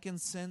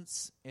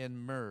 frankincense, and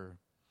myrrh.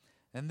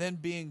 And then,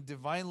 being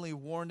divinely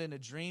warned in a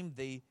dream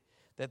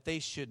that they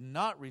should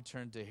not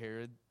return to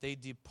Herod, they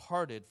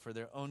departed for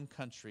their own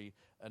country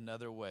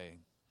another way.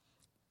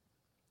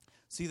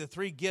 See, the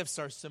three gifts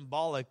are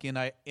symbolic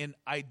in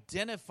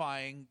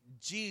identifying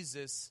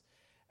Jesus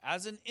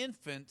as an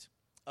infant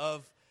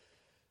of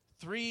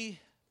three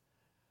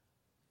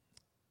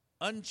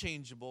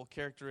unchangeable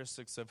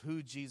characteristics of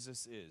who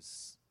Jesus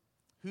is.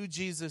 Who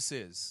Jesus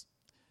is.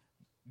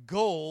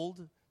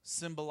 Gold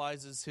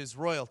symbolizes his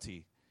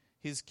royalty,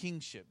 his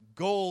kingship.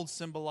 Gold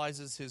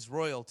symbolizes his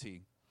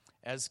royalty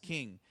as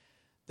king.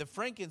 The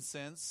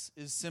frankincense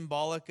is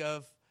symbolic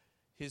of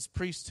his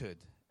priesthood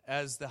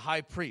as the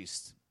high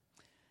priest.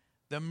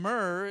 The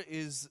myrrh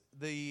is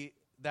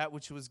that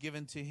which was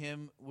given to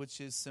him,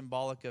 which is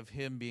symbolic of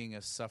him being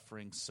a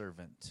suffering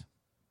servant.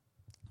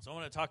 So I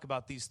want to talk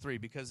about these three,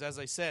 because as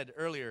I said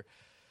earlier,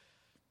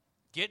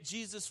 get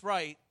Jesus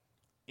right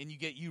and you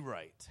get you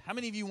right. How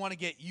many of you want to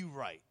get you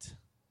right?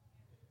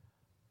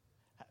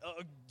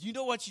 Do you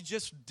know what you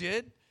just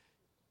did?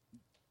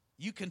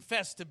 You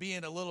confessed to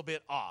being a little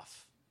bit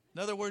off.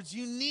 In other words,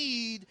 you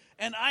need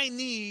and I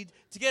need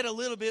to get a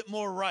little bit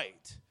more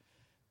right.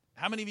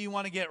 How many of you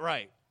want to get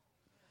right?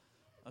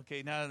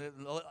 Okay, now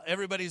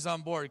everybody's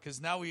on board,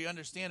 because now we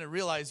understand and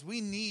realize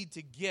we need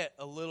to get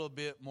a little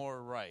bit more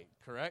right,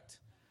 correct?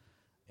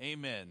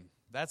 Amen.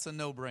 That's a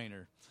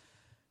no-brainer.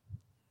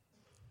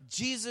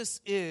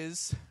 Jesus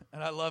is,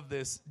 and I love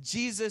this,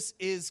 Jesus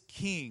is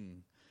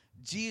king.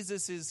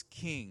 Jesus is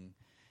king.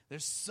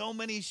 There's so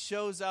many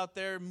shows out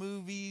there,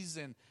 movies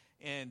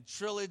and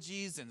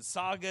trilogies and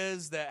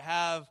sagas that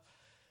have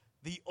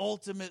the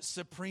ultimate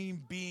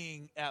supreme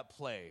being at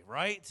play,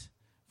 right?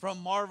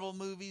 From Marvel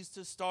movies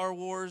to Star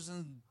Wars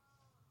and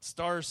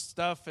Star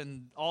stuff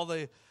and all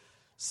the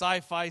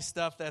sci-fi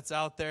stuff that's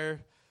out there.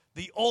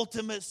 The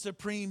ultimate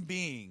supreme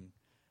being.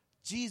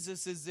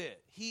 Jesus is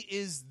it. He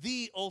is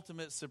the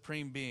ultimate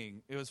supreme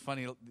being. It was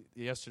funny,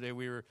 yesterday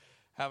we were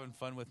having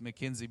fun with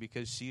Mackenzie,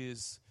 because she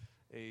is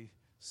a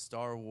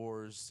Star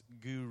Wars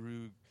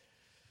guru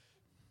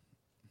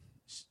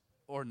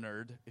or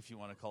nerd, if you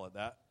want to call it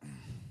that.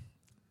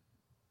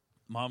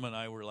 Mom and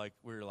I were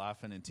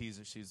laughing and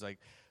teasing. She's like,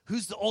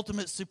 who's the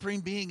ultimate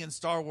supreme being in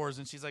Star Wars?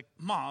 And she's like,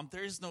 Mom,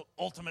 there is no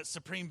ultimate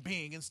supreme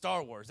being in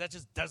Star Wars. That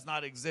just does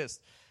not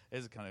exist.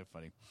 It's kind of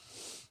funny.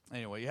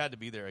 Anyway, you had to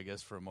be there, I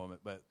guess, for a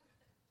moment. But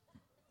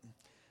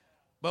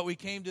we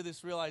came to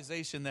this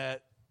realization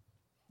that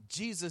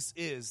Jesus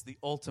is the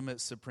ultimate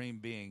supreme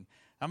being.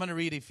 I'm going to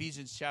read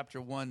Ephesians chapter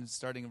 1,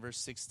 starting in verse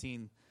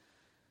 16.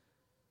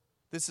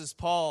 This is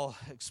Paul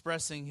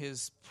expressing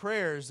his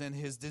prayers and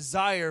his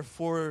desire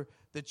for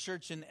the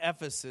church in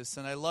Ephesus.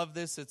 And I love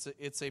this.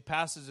 It's a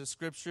passage of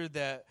Scripture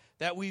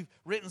that we've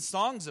written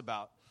songs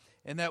about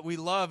and that we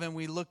love and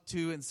we look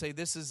to and say,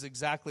 this is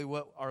exactly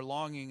what our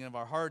longing of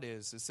our heart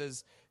is. It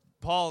says,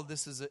 Paul,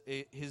 this is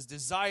his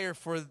desire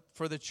for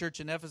the church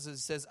in Ephesus.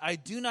 It says, I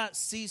do not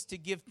cease to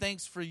give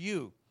thanks for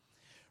you,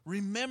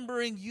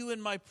 remembering you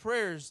in my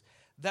prayers,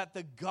 that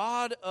the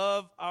God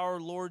of our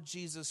Lord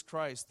Jesus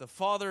Christ, the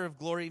Father of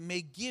glory,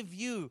 may give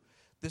you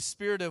the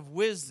spirit of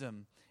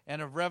wisdom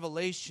and of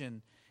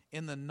revelation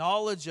in the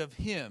knowledge of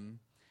him,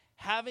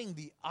 having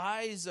the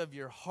eyes of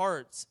your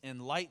hearts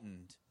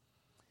enlightened.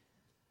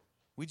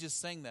 We just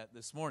sang that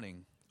this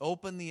morning.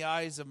 Open the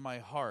eyes of my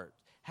heart.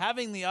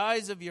 Having the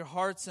eyes of your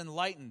hearts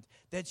enlightened,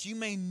 that you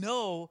may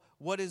know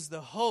what is the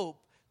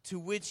hope to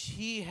which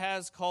he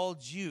has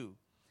called you.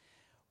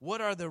 What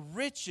are the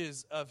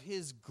riches of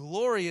his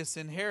glorious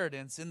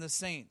inheritance in the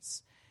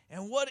saints?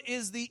 And what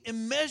is the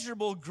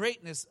immeasurable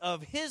greatness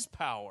of his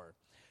power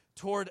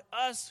toward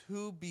us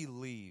who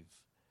believe,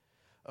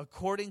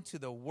 according to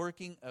the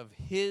working of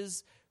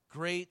his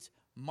great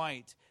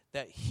might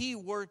that he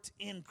worked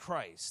in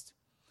Christ,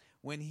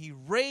 when he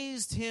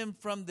raised him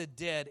from the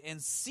dead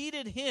and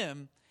seated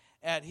him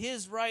at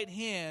his right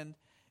hand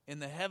in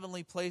the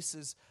heavenly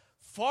places,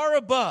 far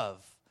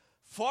above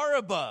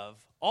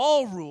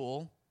all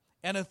rule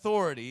and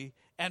authority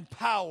and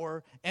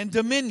power and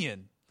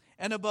dominion,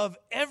 and above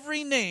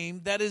every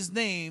name that is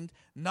named,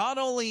 not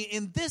only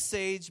in this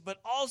age, but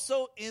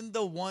also in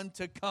the one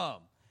to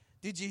come.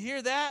 Did you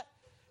hear that?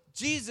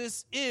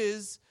 Jesus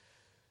is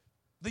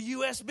the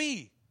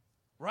USB,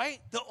 right?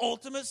 The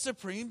ultimate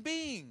supreme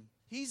being.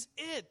 He's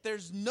it.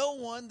 There's no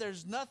one,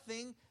 there's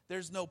nothing,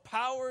 there's no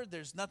power,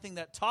 there's nothing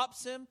that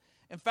tops him.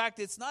 In fact,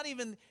 it's not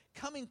even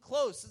coming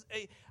close.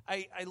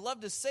 I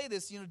love to say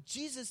this,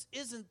 Jesus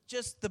isn't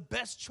just the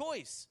best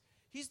choice.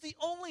 He's the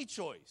only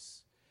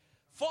choice.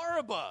 Far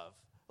above.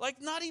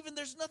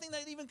 There's nothing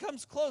that even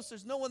comes close.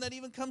 There's no one that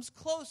even comes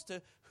close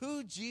to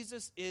who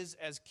Jesus is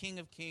as King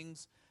of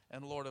Kings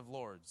and Lord of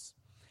Lords.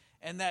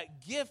 And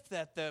that gift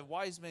that the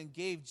wise men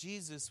gave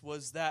Jesus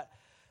was that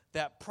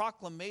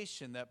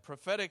proclamation, that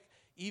prophetic,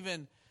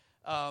 even,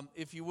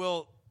 if you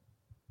will,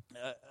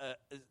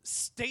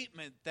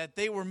 statement that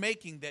they were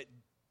making that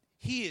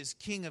he is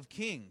King of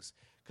Kings.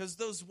 Because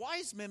those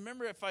wise men,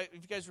 remember, if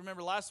you guys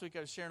remember last week, I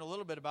was sharing a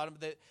little bit about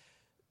them,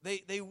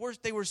 that they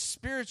were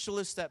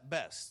spiritualists at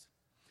best.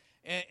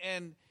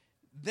 And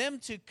them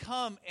to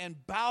come and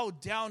bow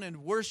down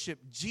and worship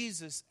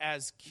Jesus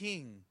as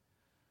King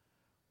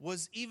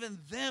was even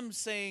them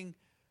saying,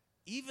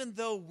 even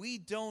though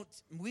we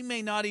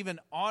may not even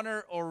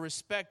honor or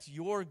respect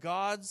your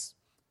gods,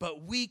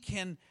 but we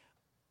can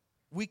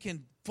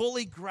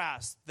fully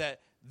grasp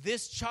that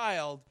this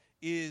child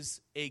is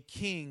a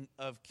King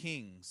of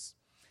Kings.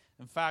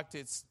 In fact,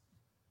 it's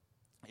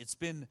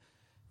been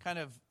kind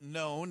of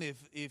known,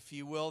 if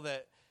you will,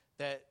 that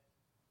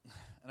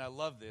and I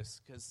love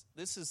this because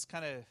this is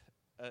kind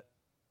of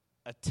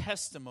a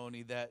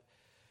testimony that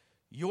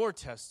your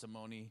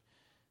testimony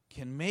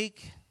can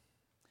make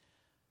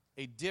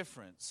a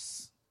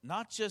difference,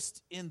 not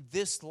just in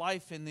this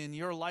life and in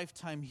your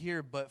lifetime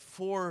here, but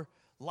for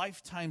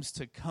lifetimes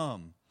to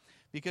come.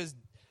 Because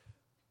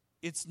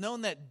it's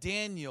known that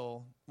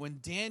Daniel, when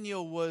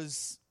Daniel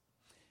was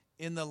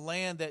in the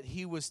land that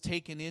he was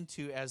taken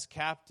into as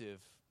captive,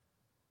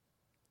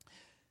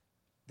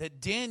 that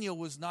Daniel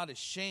was not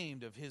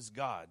ashamed of his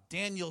God.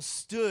 Daniel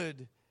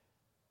stood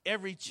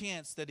every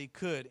chance that he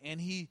could, and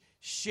he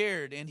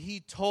shared, and he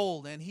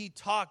told, and he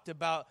talked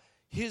about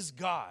his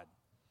God.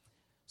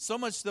 So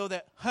much so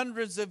that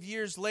hundreds of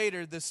years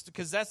later, this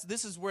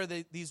is where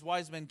these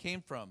wise men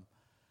came from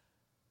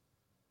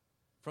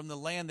the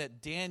land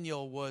that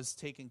Daniel was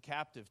taken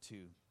captive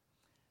to,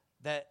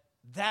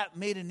 that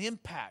made an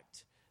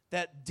impact,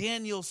 that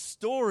Daniel's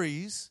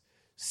stories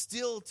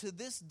still to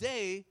this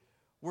day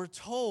were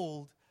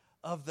told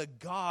of the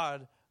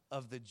God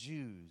of the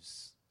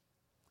Jews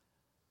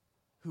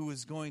who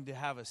was going to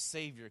have a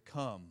Savior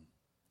come.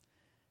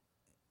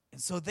 And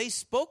so they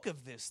spoke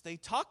of this. They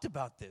talked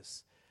about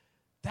this.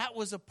 That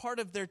was a part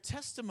of their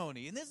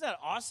testimony. And isn't that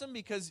awesome?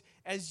 Because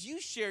as you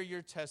share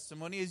your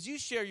testimony, as you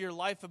share your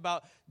life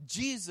about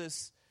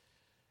Jesus,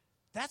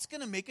 that's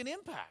going to make an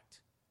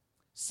impact.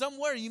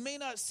 Somewhere, you may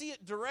not see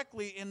it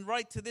directly and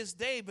right to this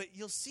day, but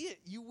you'll see it.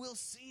 You will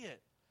see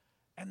it.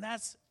 And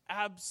that's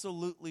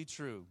absolutely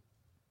true.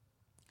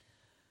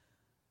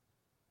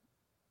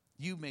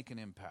 You make an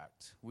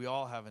impact. We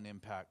all have an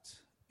impact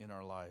in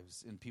our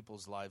lives, in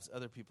people's lives,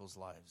 other people's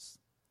lives,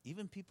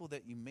 even people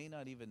that you may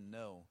not even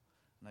know.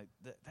 And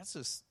that's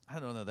just,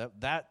 I don't know,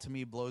 that to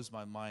me blows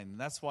my mind. And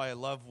that's why I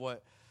love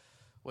what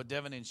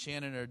Devin and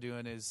Shannon are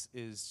doing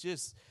is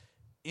just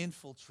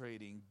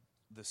infiltrating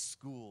the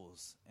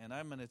schools. And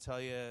I'm going to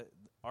tell you,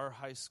 our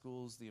high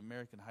schools, the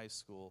American high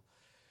school,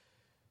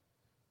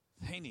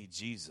 they need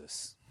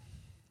Jesus.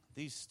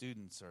 These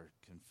students are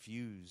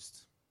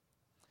confused,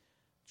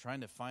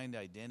 trying to find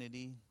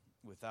identity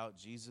without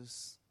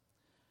Jesus.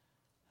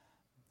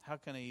 How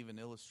can I even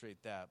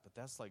illustrate that? But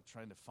that's like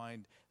trying to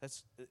find,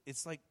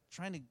 it's like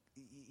trying to,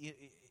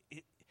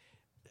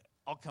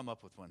 I'll come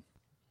up with one.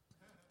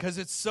 Because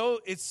it's so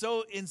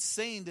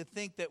insane to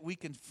think that we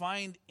can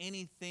find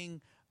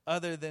anything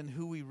other than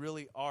who we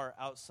really are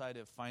outside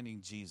of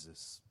finding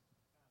Jesus.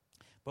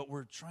 But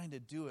we're trying to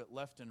do it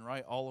left and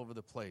right all over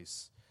the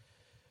place.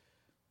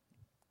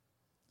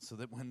 So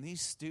that when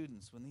these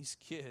students, when these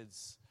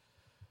kids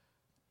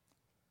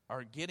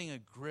are getting a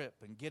grip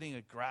and getting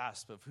a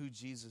grasp of who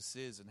Jesus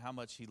is and how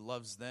much he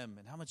loves them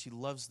and how much he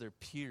loves their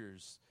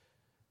peers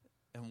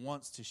and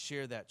wants to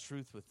share that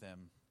truth with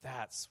them,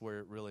 that's where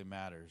it really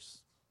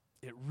matters.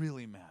 It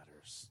really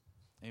matters.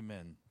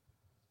 Amen.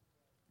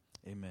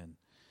 Amen.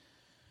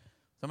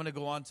 So I'm going to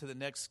go on to the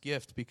next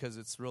gift because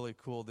it's really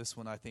cool. This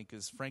one I think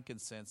is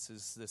frankincense,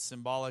 is the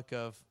symbolic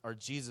of our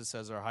Jesus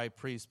as our high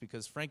priest,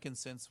 because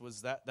frankincense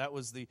was that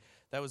was the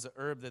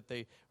herb that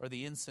they, or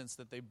the incense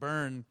that they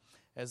burn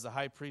as the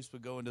high priest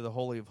would go into the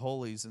Holy of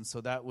Holies. And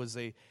so that was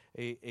a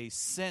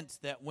scent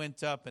that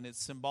went up, and it's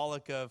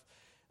symbolic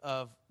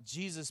of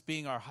Jesus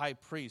being our high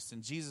priest,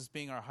 and Jesus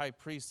being our high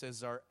priest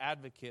as our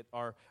advocate,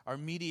 our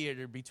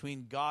mediator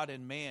between God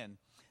and man.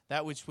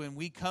 That which when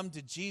we come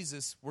to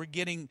Jesus, we're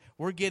getting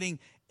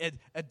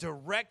a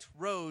direct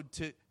road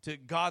to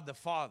God the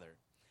Father.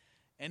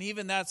 And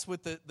even that's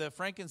what the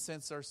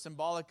frankincense are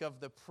symbolic of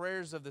the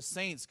prayers of the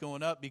saints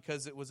going up,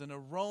 because it was an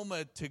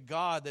aroma to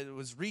God that it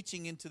was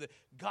reaching into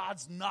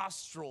God's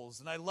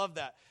nostrils. And I love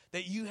that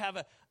you have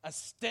a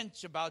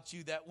stench about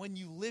you, that when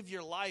you live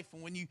your life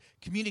and when you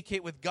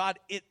communicate with God,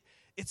 it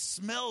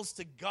smells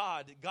to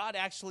God. God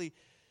actually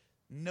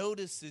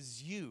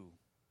notices you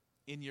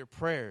in your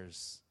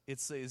prayers.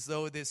 It's as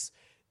though have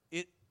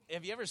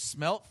you ever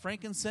smelt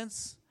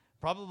frankincense?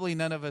 Probably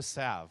none of us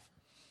have.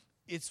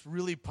 It's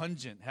really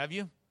pungent. Have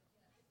you?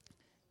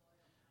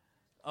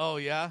 Oh,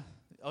 yeah?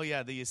 Oh,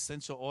 yeah, the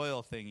essential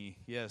oil thingy.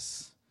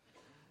 Yes.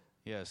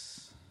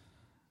 Yes.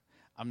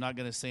 I'm not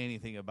going to say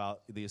anything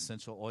about the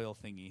essential oil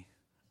thingy,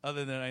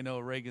 other than I know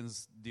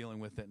Reagan's dealing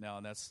with it now,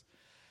 and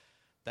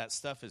that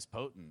stuff is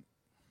potent,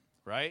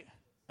 right?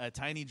 A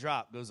tiny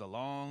drop goes a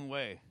long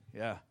way.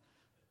 Yeah.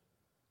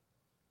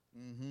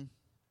 Mm-hmm.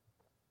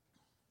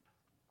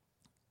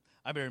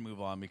 I better move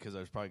on because I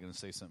was probably going to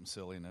say something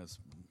silly, and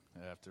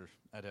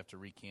I'd have to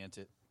recant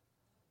it.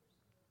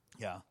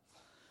 Yeah.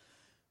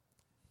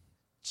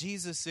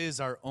 Jesus is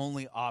our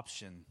only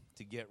option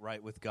to get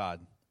right with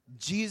God.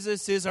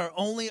 Jesus is our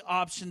only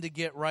option to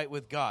get right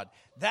with God.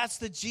 That's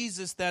the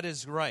Jesus that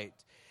is right.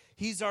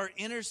 He's our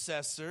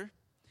intercessor.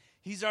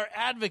 He's our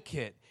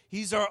advocate.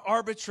 He's our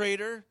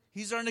arbitrator.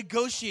 He's our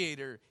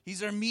negotiator.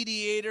 He's our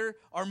mediator,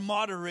 our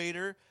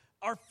moderator,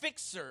 our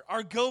fixer,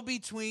 our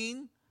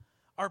go-between,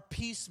 our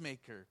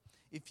peacemaker.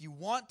 If you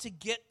want to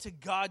get to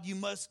God, you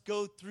must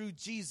go through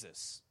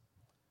Jesus.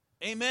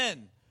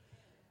 Amen.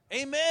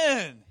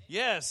 Amen.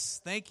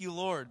 Yes. Thank you,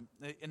 Lord.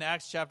 In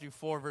Acts chapter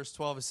 4, verse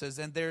 12, it says,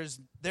 "And there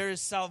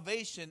is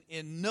salvation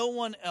in no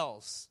one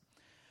else,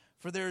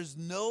 for there is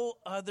no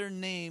other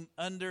name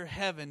under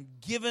heaven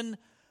given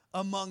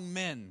among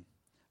men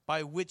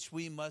by which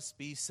we must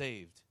be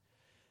saved."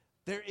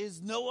 There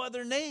is no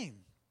other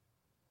name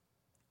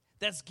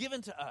that's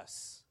given to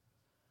us.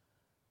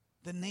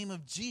 The name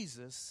of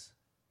Jesus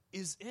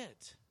is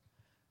it.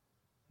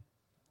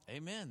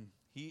 Amen.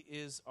 He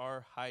is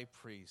our high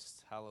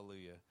priest.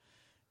 Hallelujah.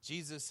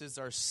 Jesus is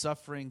our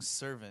suffering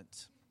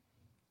servant.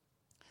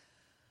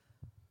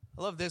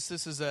 I love this.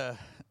 This is a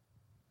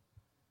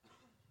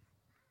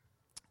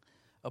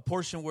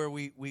portion where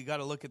we got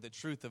to look at the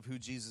truth of who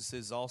Jesus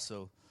is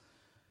also.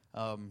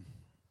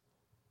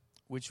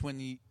 Which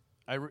when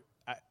I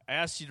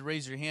asked you to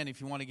raise your hand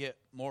if you want to get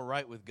more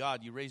right with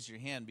God. You raise your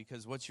hand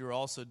because what you're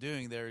also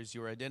doing there is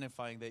you're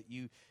identifying that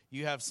you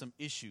have some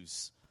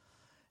issues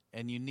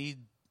and you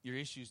need your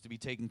issues to be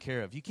taken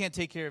care of. You can't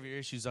take care of your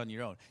issues on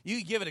your own. You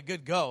can give it a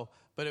good go,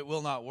 but it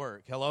will not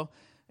work. Hello?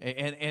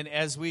 And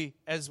as we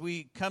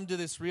come to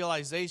this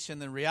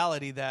realization and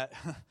reality that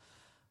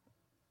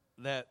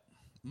that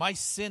my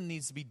sin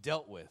needs to be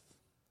dealt with.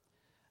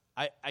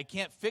 I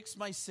can't fix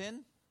my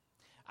sin.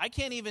 I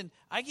can't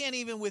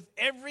even with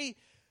every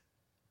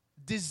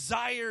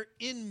desire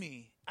in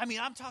me. I mean,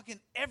 I'm talking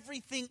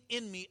everything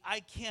in me.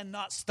 I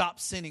cannot stop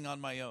sinning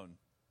on my own.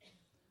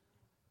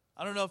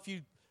 I don't know if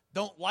you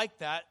don't like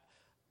that.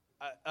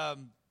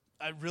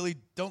 I really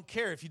don't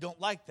care if you don't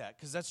like that,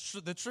 because that's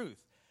the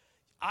truth.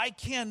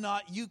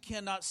 You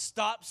cannot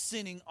stop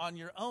sinning on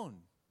your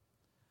own.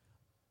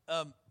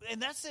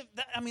 And that's it.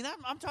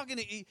 I'm talking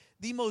to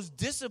the most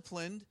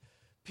disciplined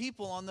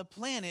people on the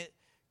planet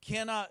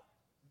cannot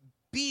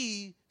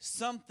be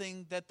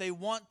something that they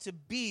want to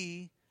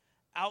be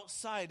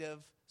outside of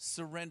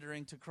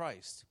surrendering to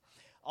Christ.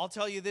 I'll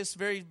tell you this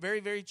very, very,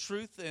 very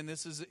truth, and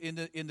this is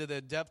into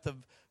the depth of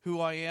who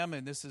I am,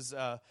 and this is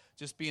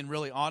just being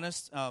really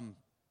honest.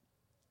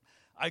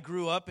 I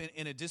grew up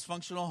in a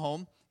dysfunctional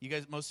home. You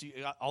guys,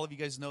 all of you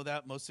guys know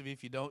that. Most of you,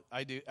 if you don't,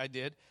 I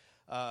did.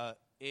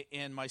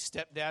 And my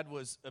stepdad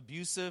was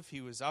abusive.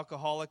 He was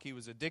alcoholic. He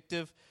was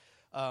addictive.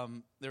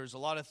 There was a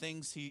lot of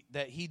things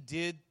that he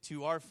did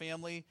to our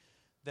family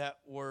that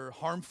were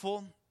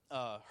harmful,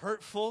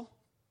 hurtful,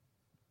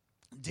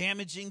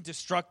 damaging,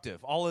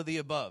 destructive, all of the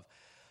above.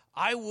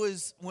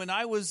 When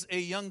I was a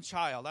young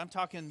child, I'm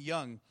talking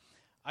young,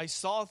 I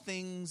saw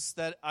things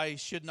that I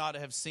should not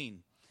have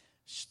seen.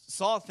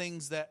 Saw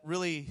things that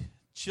really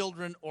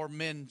children or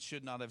men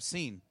should not have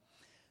seen.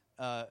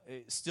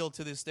 Still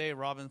to this day,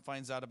 Robin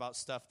finds out about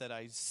stuff that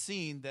I've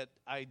seen that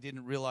I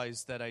didn't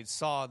realize that I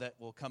saw that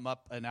will come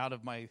up and out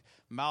of my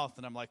mouth.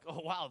 And I'm like, oh,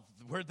 wow,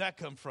 where'd that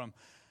come from?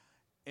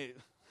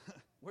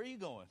 Where are you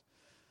going?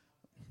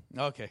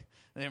 Okay,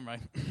 never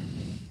mind.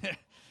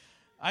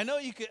 I know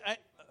you could.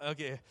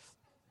 Okay.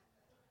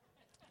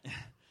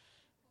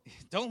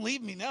 Don't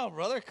leave me now,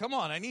 brother. Come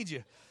on, I need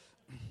you.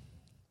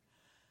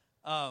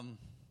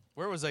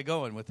 Where was I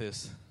going with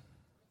this?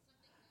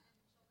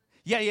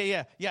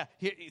 Yeah.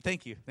 Here,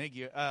 thank you.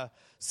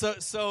 So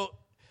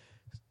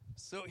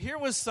here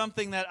was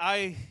something that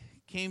I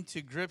came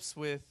to grips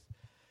with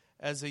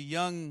as a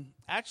young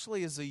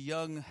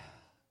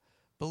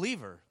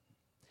believer.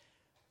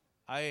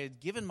 I had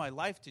given my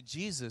life to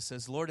Jesus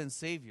as Lord and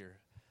Savior.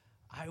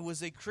 I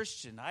was a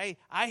Christian. I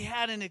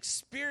had an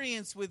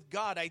experience with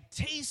God. I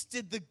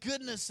tasted the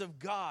goodness of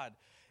God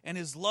and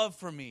His love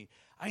for me.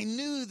 I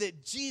knew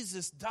that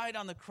Jesus died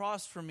on the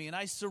cross for me, and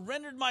I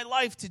surrendered my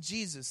life to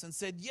Jesus and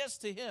said yes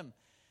to Him.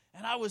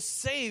 And I was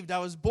saved. I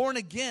was born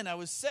again. I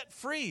was set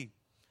free.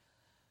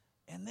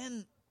 And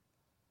then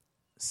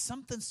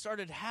something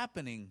started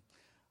happening.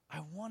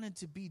 I wanted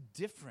to be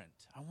different.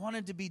 I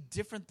wanted to be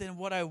different than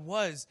what I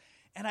was.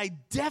 And I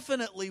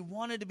definitely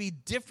wanted to be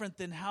different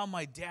than how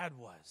my dad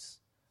was.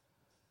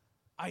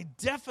 I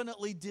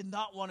definitely did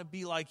not want to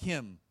be like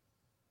him.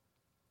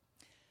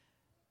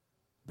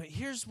 But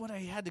here's what I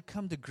had to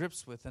come to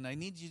grips with, and I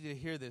need you to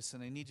hear this,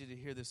 and I need you to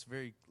hear this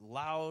very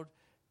loud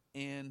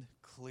and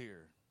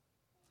clear.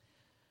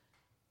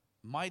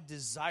 My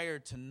desire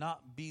to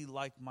not be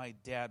like my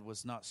dad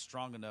was not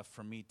strong enough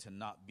for me to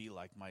not be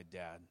like my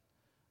dad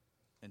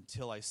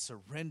until I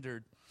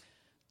surrendered.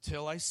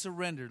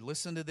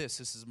 Listen to this.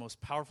 This is the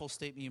most powerful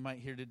statement you might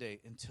hear today.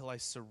 Until I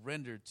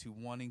surrendered to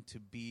wanting to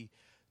be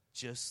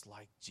just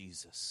like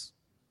Jesus.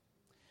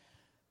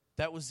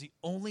 That was the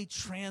only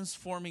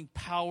transforming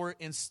power,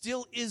 and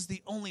still is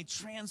the only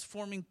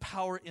transforming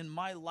power in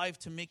my life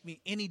to make me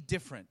any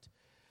different.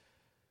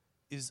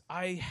 Is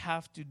I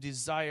have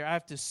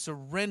to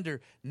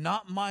surrender,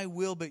 not my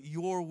will, but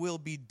your will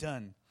be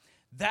done.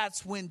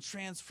 That's when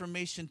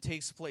transformation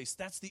takes place.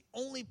 That's the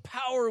only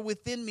power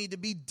within me to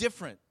be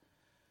different.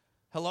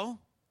 Hello?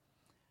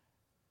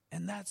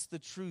 And that's the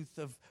truth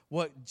of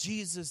what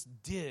Jesus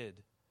did.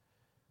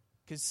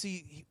 Because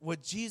see,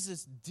 what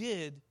Jesus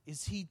did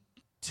is He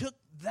took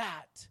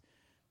that.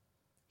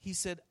 He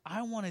said,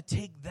 I want to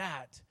take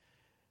that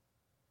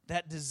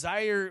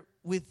desire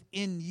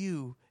within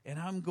you, and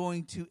I'm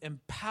going to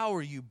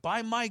empower you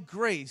by my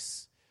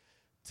grace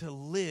to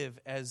live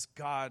as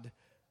God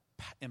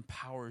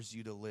empowers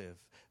you to live.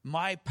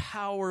 My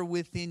power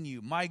within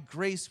you, my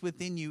grace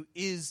within you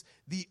is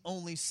the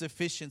only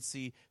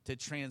sufficiency to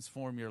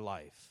transform your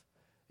life.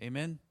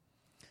 Amen?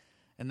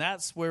 And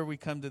that's where we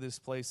come to this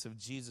place of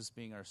Jesus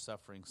being our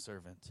suffering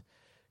servant.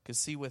 Because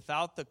see,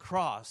 without the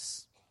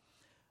cross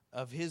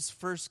of His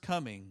first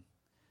coming,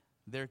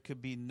 there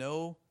could be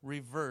no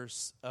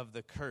reverse of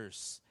the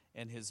curse,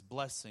 and His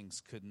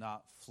blessings could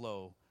not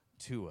flow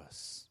to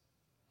us.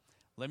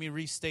 Let me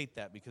restate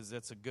that because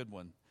that's a good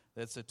one.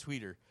 That's a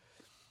tweeter.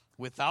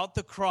 Without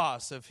the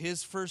cross of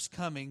His first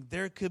coming,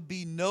 there could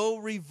be no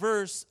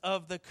reverse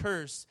of the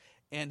curse,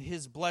 and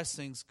His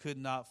blessings could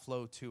not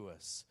flow to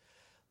us.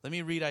 Let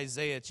me read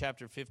Isaiah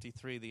chapter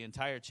 53, the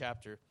entire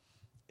chapter.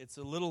 It's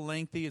a little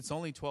lengthy. It's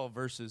only 12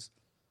 verses.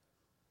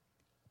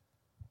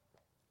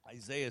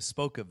 Isaiah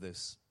spoke of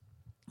this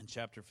in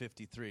chapter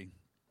 53.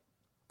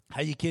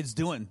 How you kids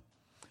doing?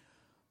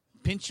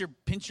 Pinch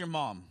your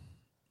mom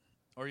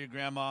or your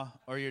grandma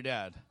or your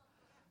dad.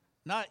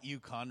 Not you,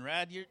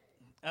 Conrad. You're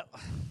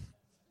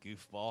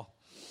goofball.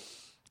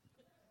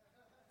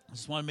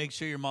 Just want to make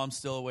sure your mom's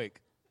still awake.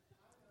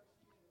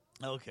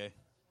 Okay.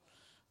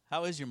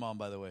 How is your mom,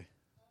 by the way?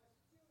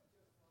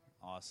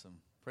 Awesome.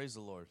 Praise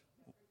the Lord.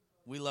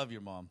 We love your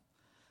mom.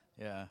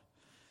 Yeah.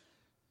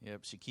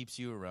 Yep, she keeps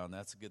you around.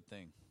 That's a good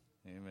thing.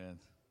 Amen.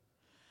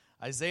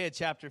 Isaiah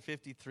chapter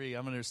 53,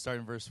 I'm going to start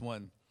in verse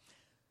 1.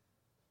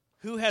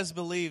 Who has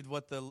believed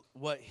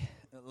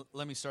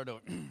let me start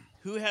over.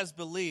 Who has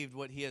believed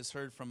what he has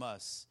heard from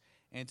us?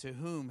 and to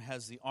whom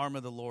has the arm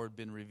of the Lord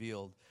been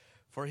revealed?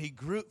 For he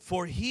grew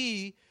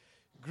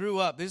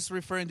up. This is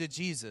referring to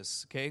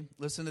Jesus, okay?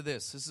 Listen to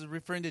this. This is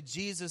referring to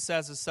Jesus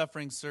as a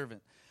suffering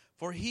servant.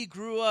 For he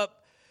grew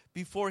up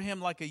before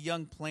him like a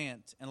young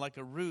plant and like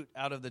a root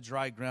out of the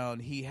dry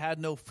ground. He had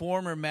no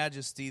form or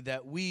majesty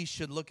that we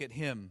should look at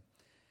him,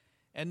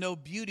 and no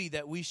beauty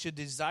that we should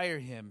desire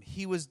him.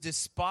 He was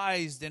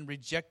despised and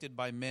rejected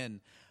by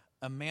men,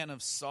 a man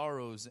of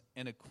sorrows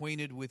and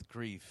acquainted with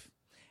grief.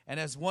 And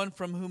as one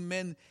from whom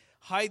men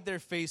hide their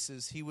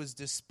faces, he was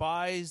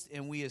despised,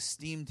 and we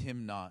esteemed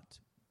him not.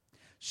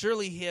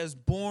 Surely he has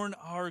borne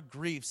our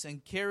griefs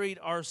and carried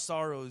our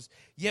sorrows,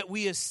 yet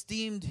we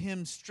esteemed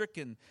him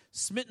stricken,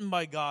 smitten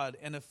by God,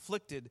 and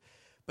afflicted.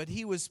 But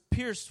he was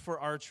pierced for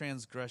our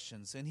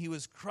transgressions, and he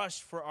was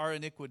crushed for our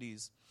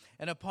iniquities.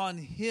 And upon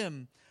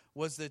him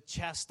was the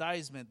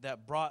chastisement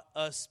that brought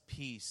us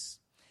peace.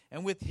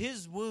 And with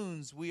his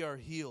wounds we are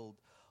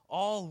healed.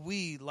 All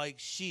we, like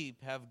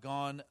sheep, have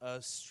gone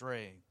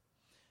astray.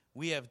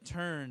 We have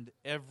turned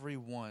every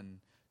one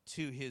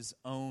to his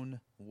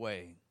own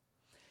way.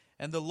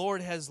 And the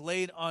Lord has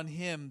laid on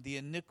him the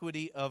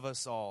iniquity of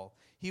us all.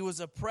 He was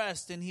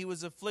oppressed and he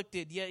was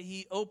afflicted, yet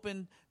he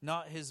opened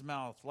not his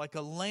mouth. Like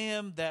a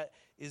lamb that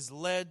is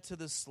led to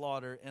the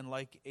slaughter, and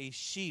like a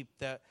sheep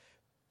that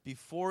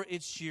before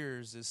its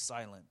shears is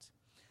silent.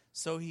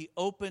 So he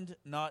opened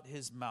not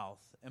his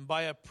mouth. And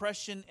by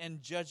oppression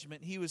and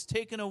judgment he was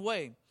taken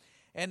away.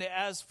 And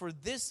as for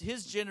this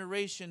his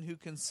generation, who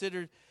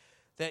considered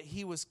that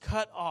he was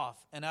cut off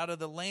and out of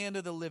the land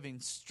of the living,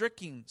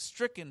 stricken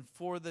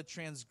for the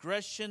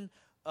transgression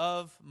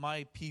of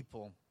my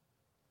people.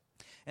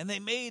 And they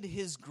made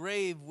his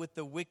grave with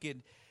the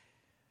wicked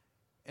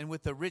and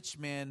with the rich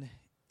man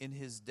in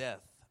his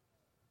death,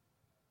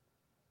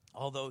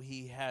 although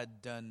he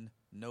had done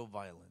no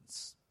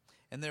violence.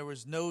 And there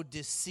was no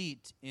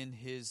deceit in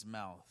his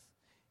mouth.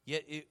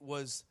 Yet it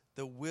was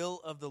the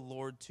will of the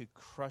Lord to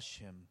crush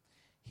him.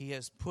 He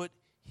has put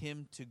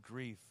him to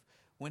grief.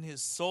 When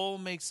his soul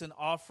makes an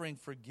offering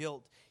for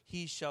guilt,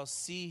 he shall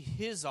see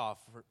his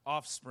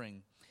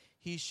offspring.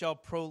 He shall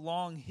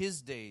prolong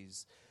his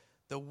days.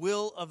 The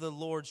will of the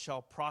Lord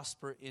shall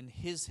prosper in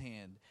his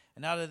hand.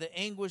 And out of the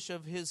anguish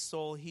of his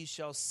soul he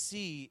shall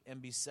see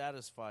and be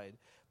satisfied.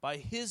 By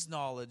his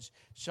knowledge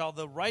shall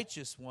the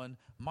righteous one,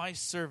 my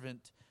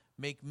servant,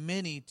 make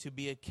many to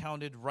be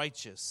accounted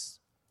righteous.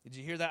 Did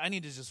you hear that? I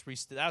need to just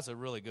restate. That's a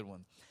really good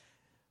one.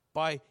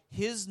 By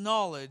his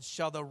knowledge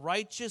shall the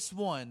righteous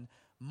one,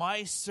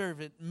 my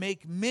servant,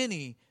 make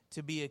many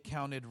to be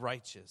accounted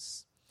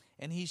righteous.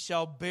 And he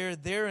shall bear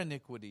their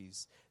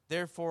iniquities.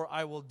 Therefore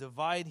I will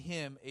divide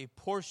him a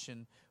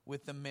portion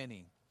with the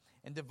many,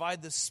 and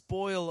divide the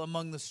spoil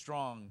among the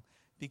strong,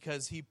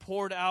 because he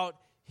poured out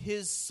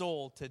his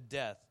soul to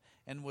death,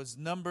 and was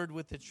numbered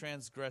with the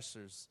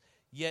transgressors.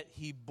 Yet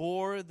he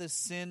bore the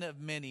sin of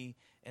many,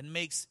 and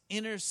makes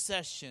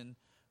intercession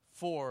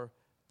for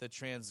the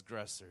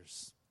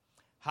transgressors.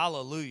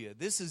 Hallelujah.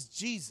 This is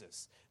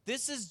Jesus.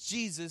 This is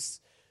Jesus'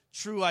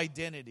 true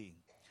identity.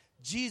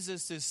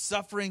 Jesus is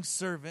suffering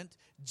servant.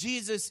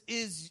 Jesus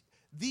is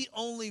the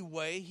only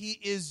way. He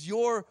is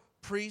your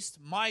priest,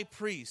 my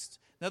priest.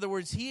 In other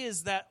words, he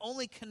is that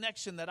only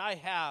connection that I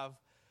have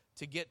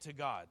to get to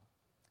God.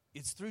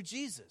 It's through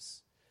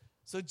Jesus.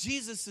 So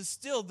Jesus is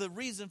still the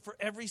reason for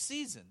every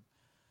season.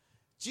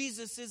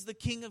 Jesus is the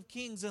King of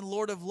Kings and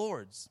Lord of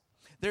Lords.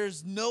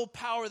 There's no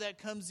power that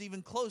comes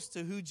even close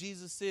to who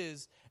Jesus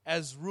is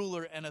as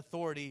ruler and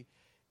authority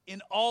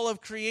in all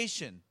of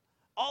creation.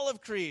 All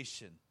of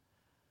creation.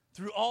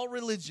 Through all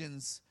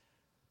religions,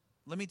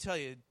 let me tell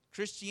you,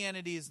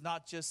 Christianity is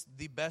not just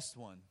the best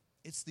one.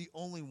 It's the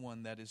only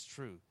one that is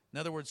true. In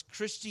other words,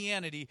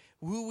 Christianity,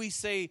 who we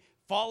say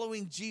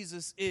following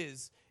Jesus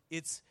is,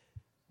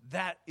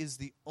 that is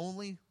the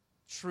only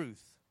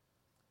truth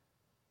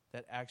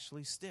that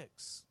actually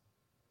sticks.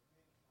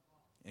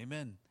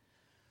 Amen.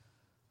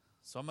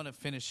 So I'm going to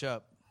finish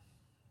up.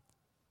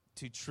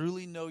 To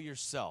truly know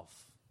yourself.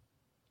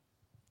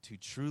 To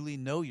truly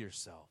know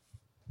yourself.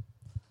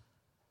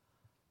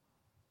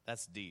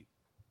 That's deep.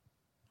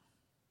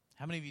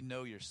 How many of you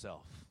know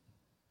yourself?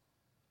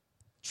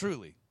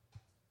 Truly.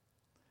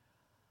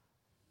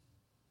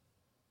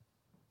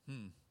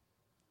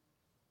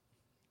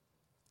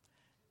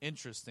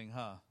 Interesting,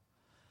 huh?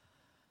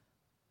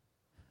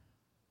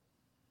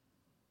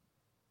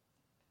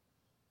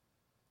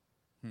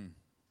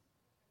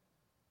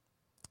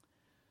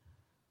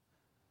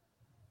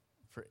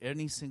 For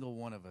any single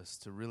one of us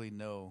to really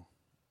know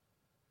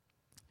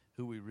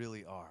who we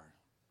really are,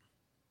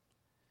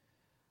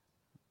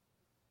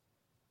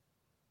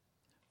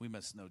 we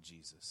must know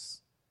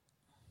Jesus.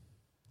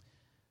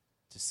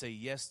 To say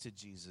yes to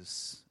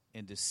Jesus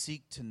and to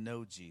seek to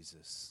know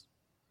Jesus.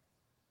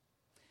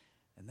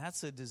 And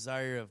that's a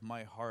desire of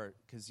my heart.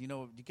 Because, do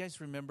you guys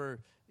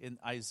remember in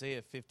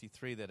Isaiah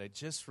 53 that I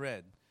just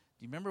read?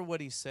 Do you remember what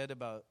he said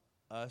about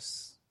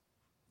us?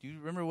 Do you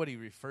remember what he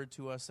referred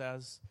to us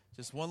as?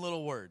 Just one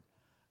little word.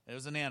 It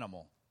was an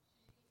animal.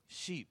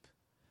 Sheep.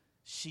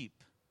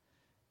 Sheep.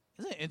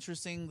 Isn't it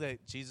interesting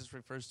that Jesus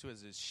refers to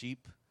us as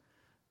sheep?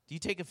 Do you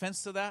take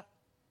offense to that?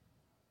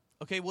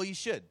 Okay, well, you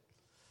should.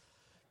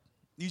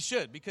 You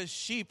should, because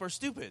sheep are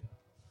stupid.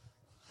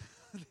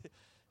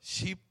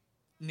 Sheep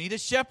need a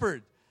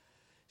shepherd.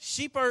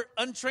 Sheep are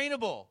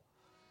untrainable.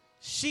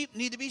 Sheep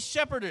need to be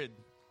shepherded,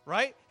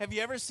 right? Have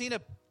you ever seen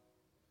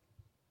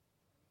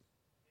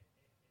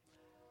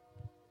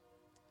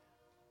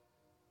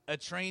a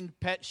trained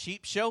pet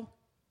sheep show?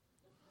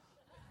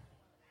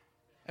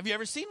 Have you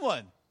ever seen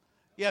one?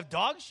 You have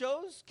dog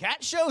shows,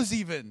 cat shows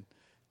even.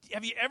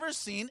 Have you ever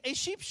seen a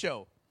sheep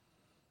show?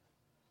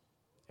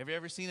 Have you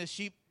ever seen a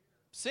sheep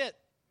sit?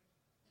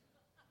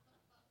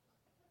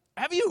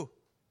 Have you?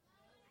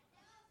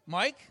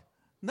 Mike?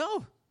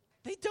 No.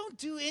 They don't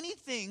do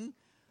anything.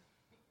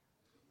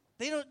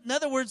 They don't, in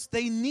other words,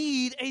 they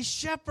need a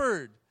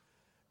shepherd.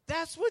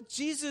 That's what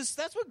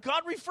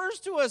God refers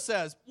to us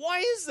as. Why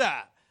is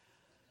that?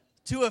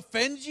 To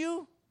offend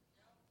you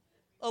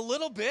a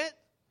little bit?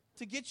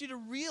 To get you to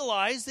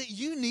realize that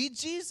you need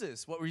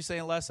Jesus. What were you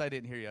saying, Les? I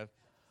didn't hear you.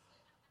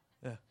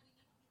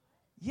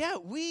 Yeah,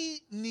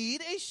 we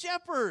need a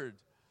shepherd.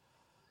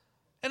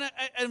 And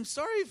I'm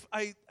sorry if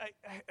I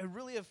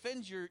really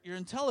offend your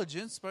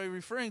intelligence by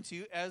referring to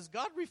you as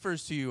God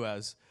refers to you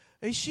as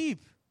a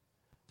sheep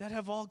that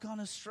have all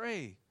gone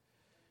astray.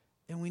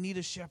 And we need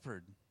a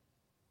shepherd.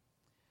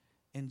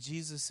 And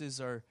Jesus is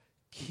our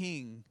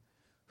King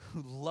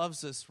who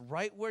loves us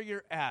right where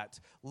you're at,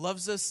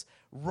 loves us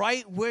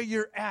right where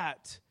you're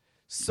at,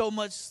 so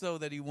much so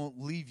that he won't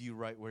leave you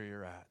right where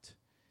you're at.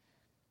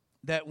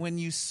 That when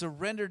you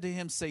surrender to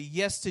him, say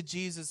yes to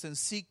Jesus and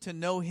seek to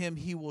know him,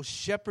 he will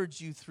shepherd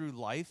you through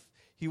life.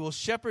 He will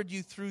shepherd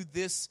you through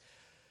this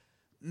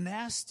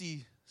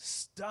nasty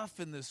stuff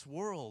in this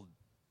world.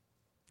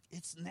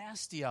 It's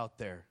nasty out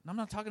there. And I'm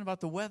not talking about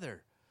the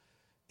weather.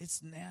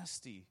 It's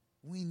nasty.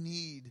 We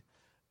need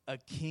a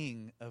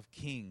King of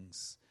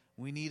Kings.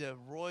 We need a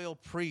royal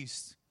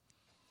priest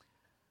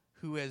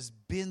who has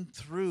been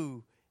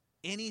through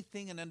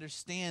anything and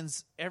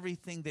understands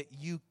everything that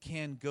you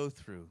can go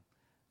through.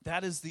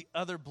 That is the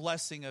other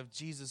blessing of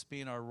Jesus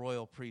being our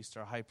royal priest,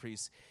 our high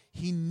priest.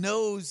 He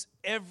knows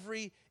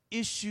every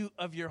issue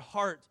of your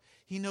heart.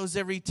 He knows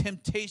every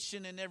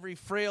temptation and every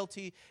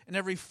frailty and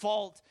every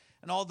fault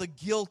and all the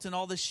guilt and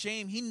all the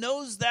shame. He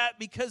knows that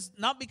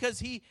not because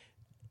he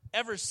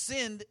ever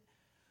sinned,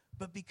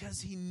 but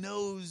because he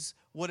knows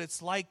what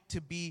it's like to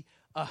be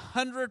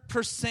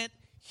 100%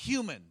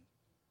 human.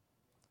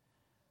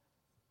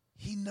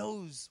 He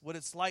knows what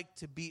it's like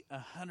to be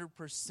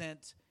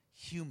 100%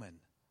 human.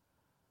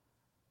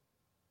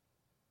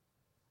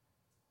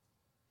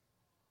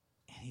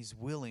 And he's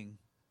willing,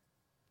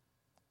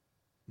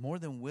 more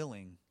than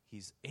willing,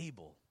 he's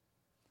able,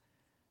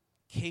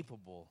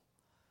 capable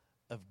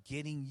of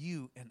getting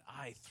you and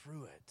I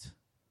through it.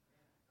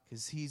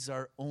 Because he's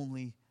our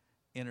only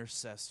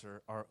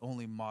intercessor, our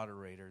only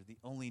moderator, the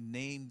only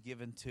name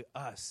given to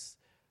us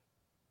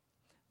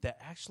that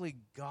actually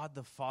God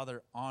the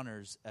Father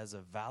honors as a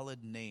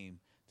valid name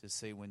to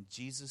say when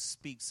Jesus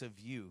speaks of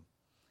you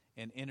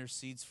and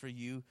intercedes for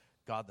you,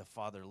 God the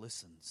Father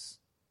listens.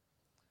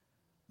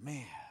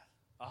 Man,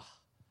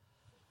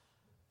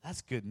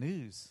 that's good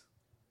news.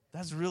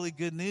 That's really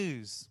good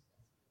news.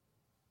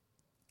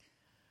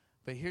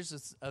 But here's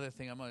this other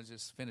thing. I'm going to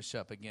just finish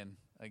up again.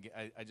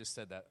 I just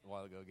said that a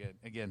while ago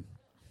again.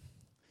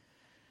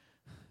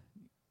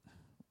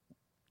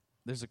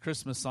 There's a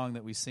Christmas song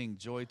that we sing,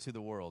 Joy to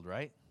the World,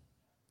 right?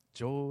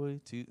 Joy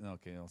to,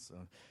 okay,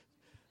 also.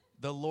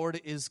 The Lord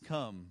is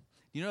come.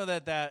 You know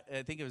that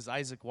I think it was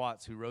Isaac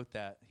Watts who wrote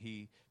that.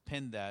 He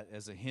penned that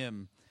as a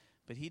hymn,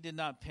 but he did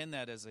not pen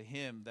that as a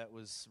hymn that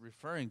was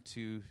referring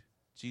to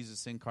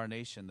Jesus'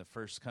 incarnation, the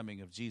first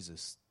coming of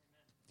Jesus.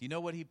 Do you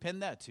know what he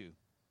penned that to?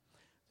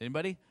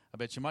 Anybody? I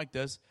bet you Mike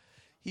does.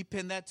 He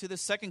penned that to the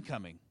second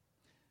coming.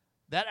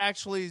 That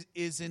actually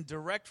is in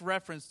direct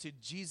reference to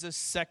Jesus'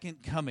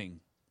 second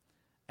coming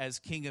as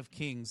King of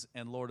Kings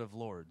and Lord of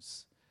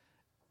Lords.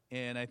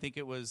 And I think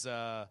it was,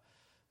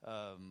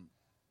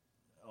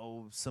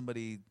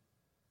 somebody,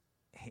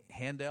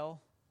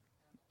 Handel?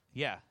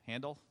 Yeah,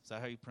 Handel. Is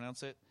that how you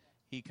pronounce it?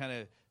 He kind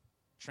of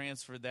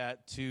transferred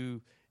that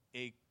to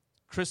a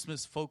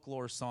Christmas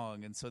folklore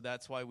song, and so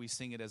that's why we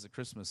sing it as a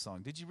Christmas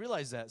song. Did you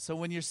realize that? So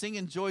when you're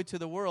singing Joy to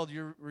the World,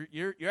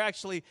 you're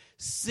actually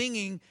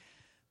singing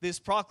this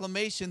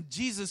proclamation,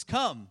 Jesus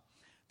come.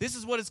 This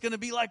is what it's going to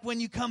be like when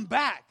you come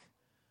back.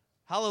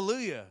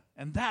 Hallelujah.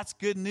 And that's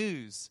good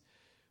news.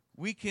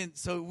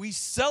 We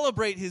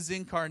celebrate his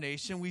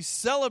incarnation. We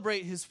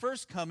celebrate his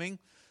first coming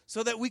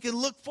so that we can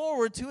look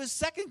forward to his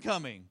second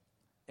coming.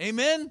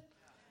 Amen?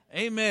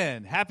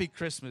 Amen. Happy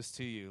Christmas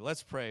to you.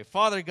 Let's pray.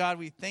 Father God,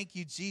 we thank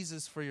you,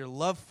 Jesus, for your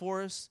love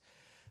for us.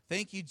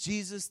 Thank you,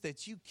 Jesus,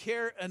 that you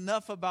care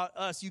enough about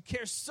us. You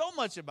care so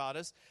much about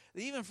us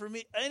that even for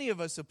me, any of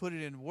us to put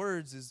it in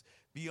words is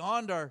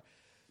beyond our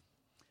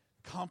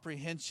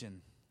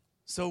comprehension.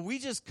 So we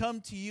just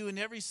come to you, and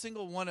every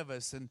single one of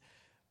us, and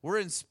we're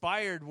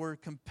inspired, we're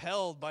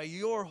compelled by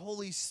your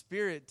Holy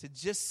Spirit to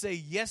just say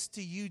yes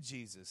to you,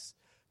 Jesus,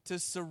 to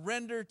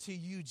surrender to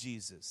you,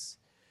 Jesus.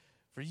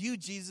 For you,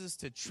 Jesus,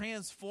 to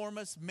transform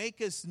us,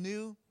 make us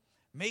new,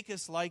 make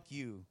us like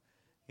you.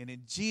 And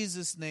in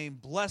Jesus' name,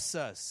 bless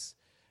us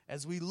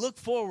as we look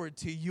forward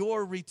to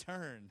your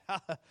return.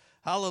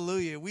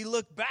 Hallelujah. We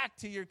look back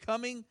to your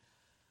coming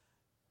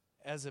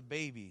as a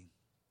baby,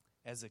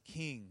 as a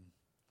king,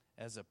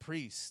 as a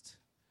priest,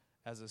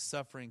 as a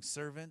suffering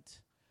servant.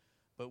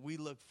 But we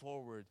look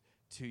forward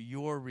to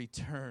your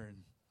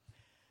return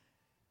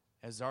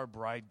as our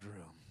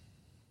bridegroom.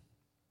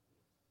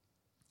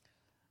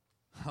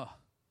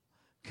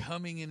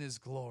 Coming in his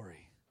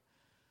glory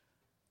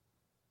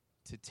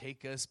to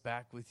take us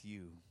back with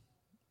you.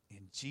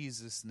 In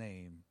Jesus'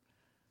 name,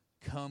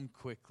 come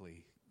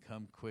quickly,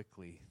 come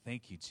quickly.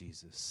 Thank you,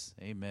 Jesus.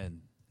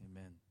 Amen.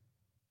 Amen.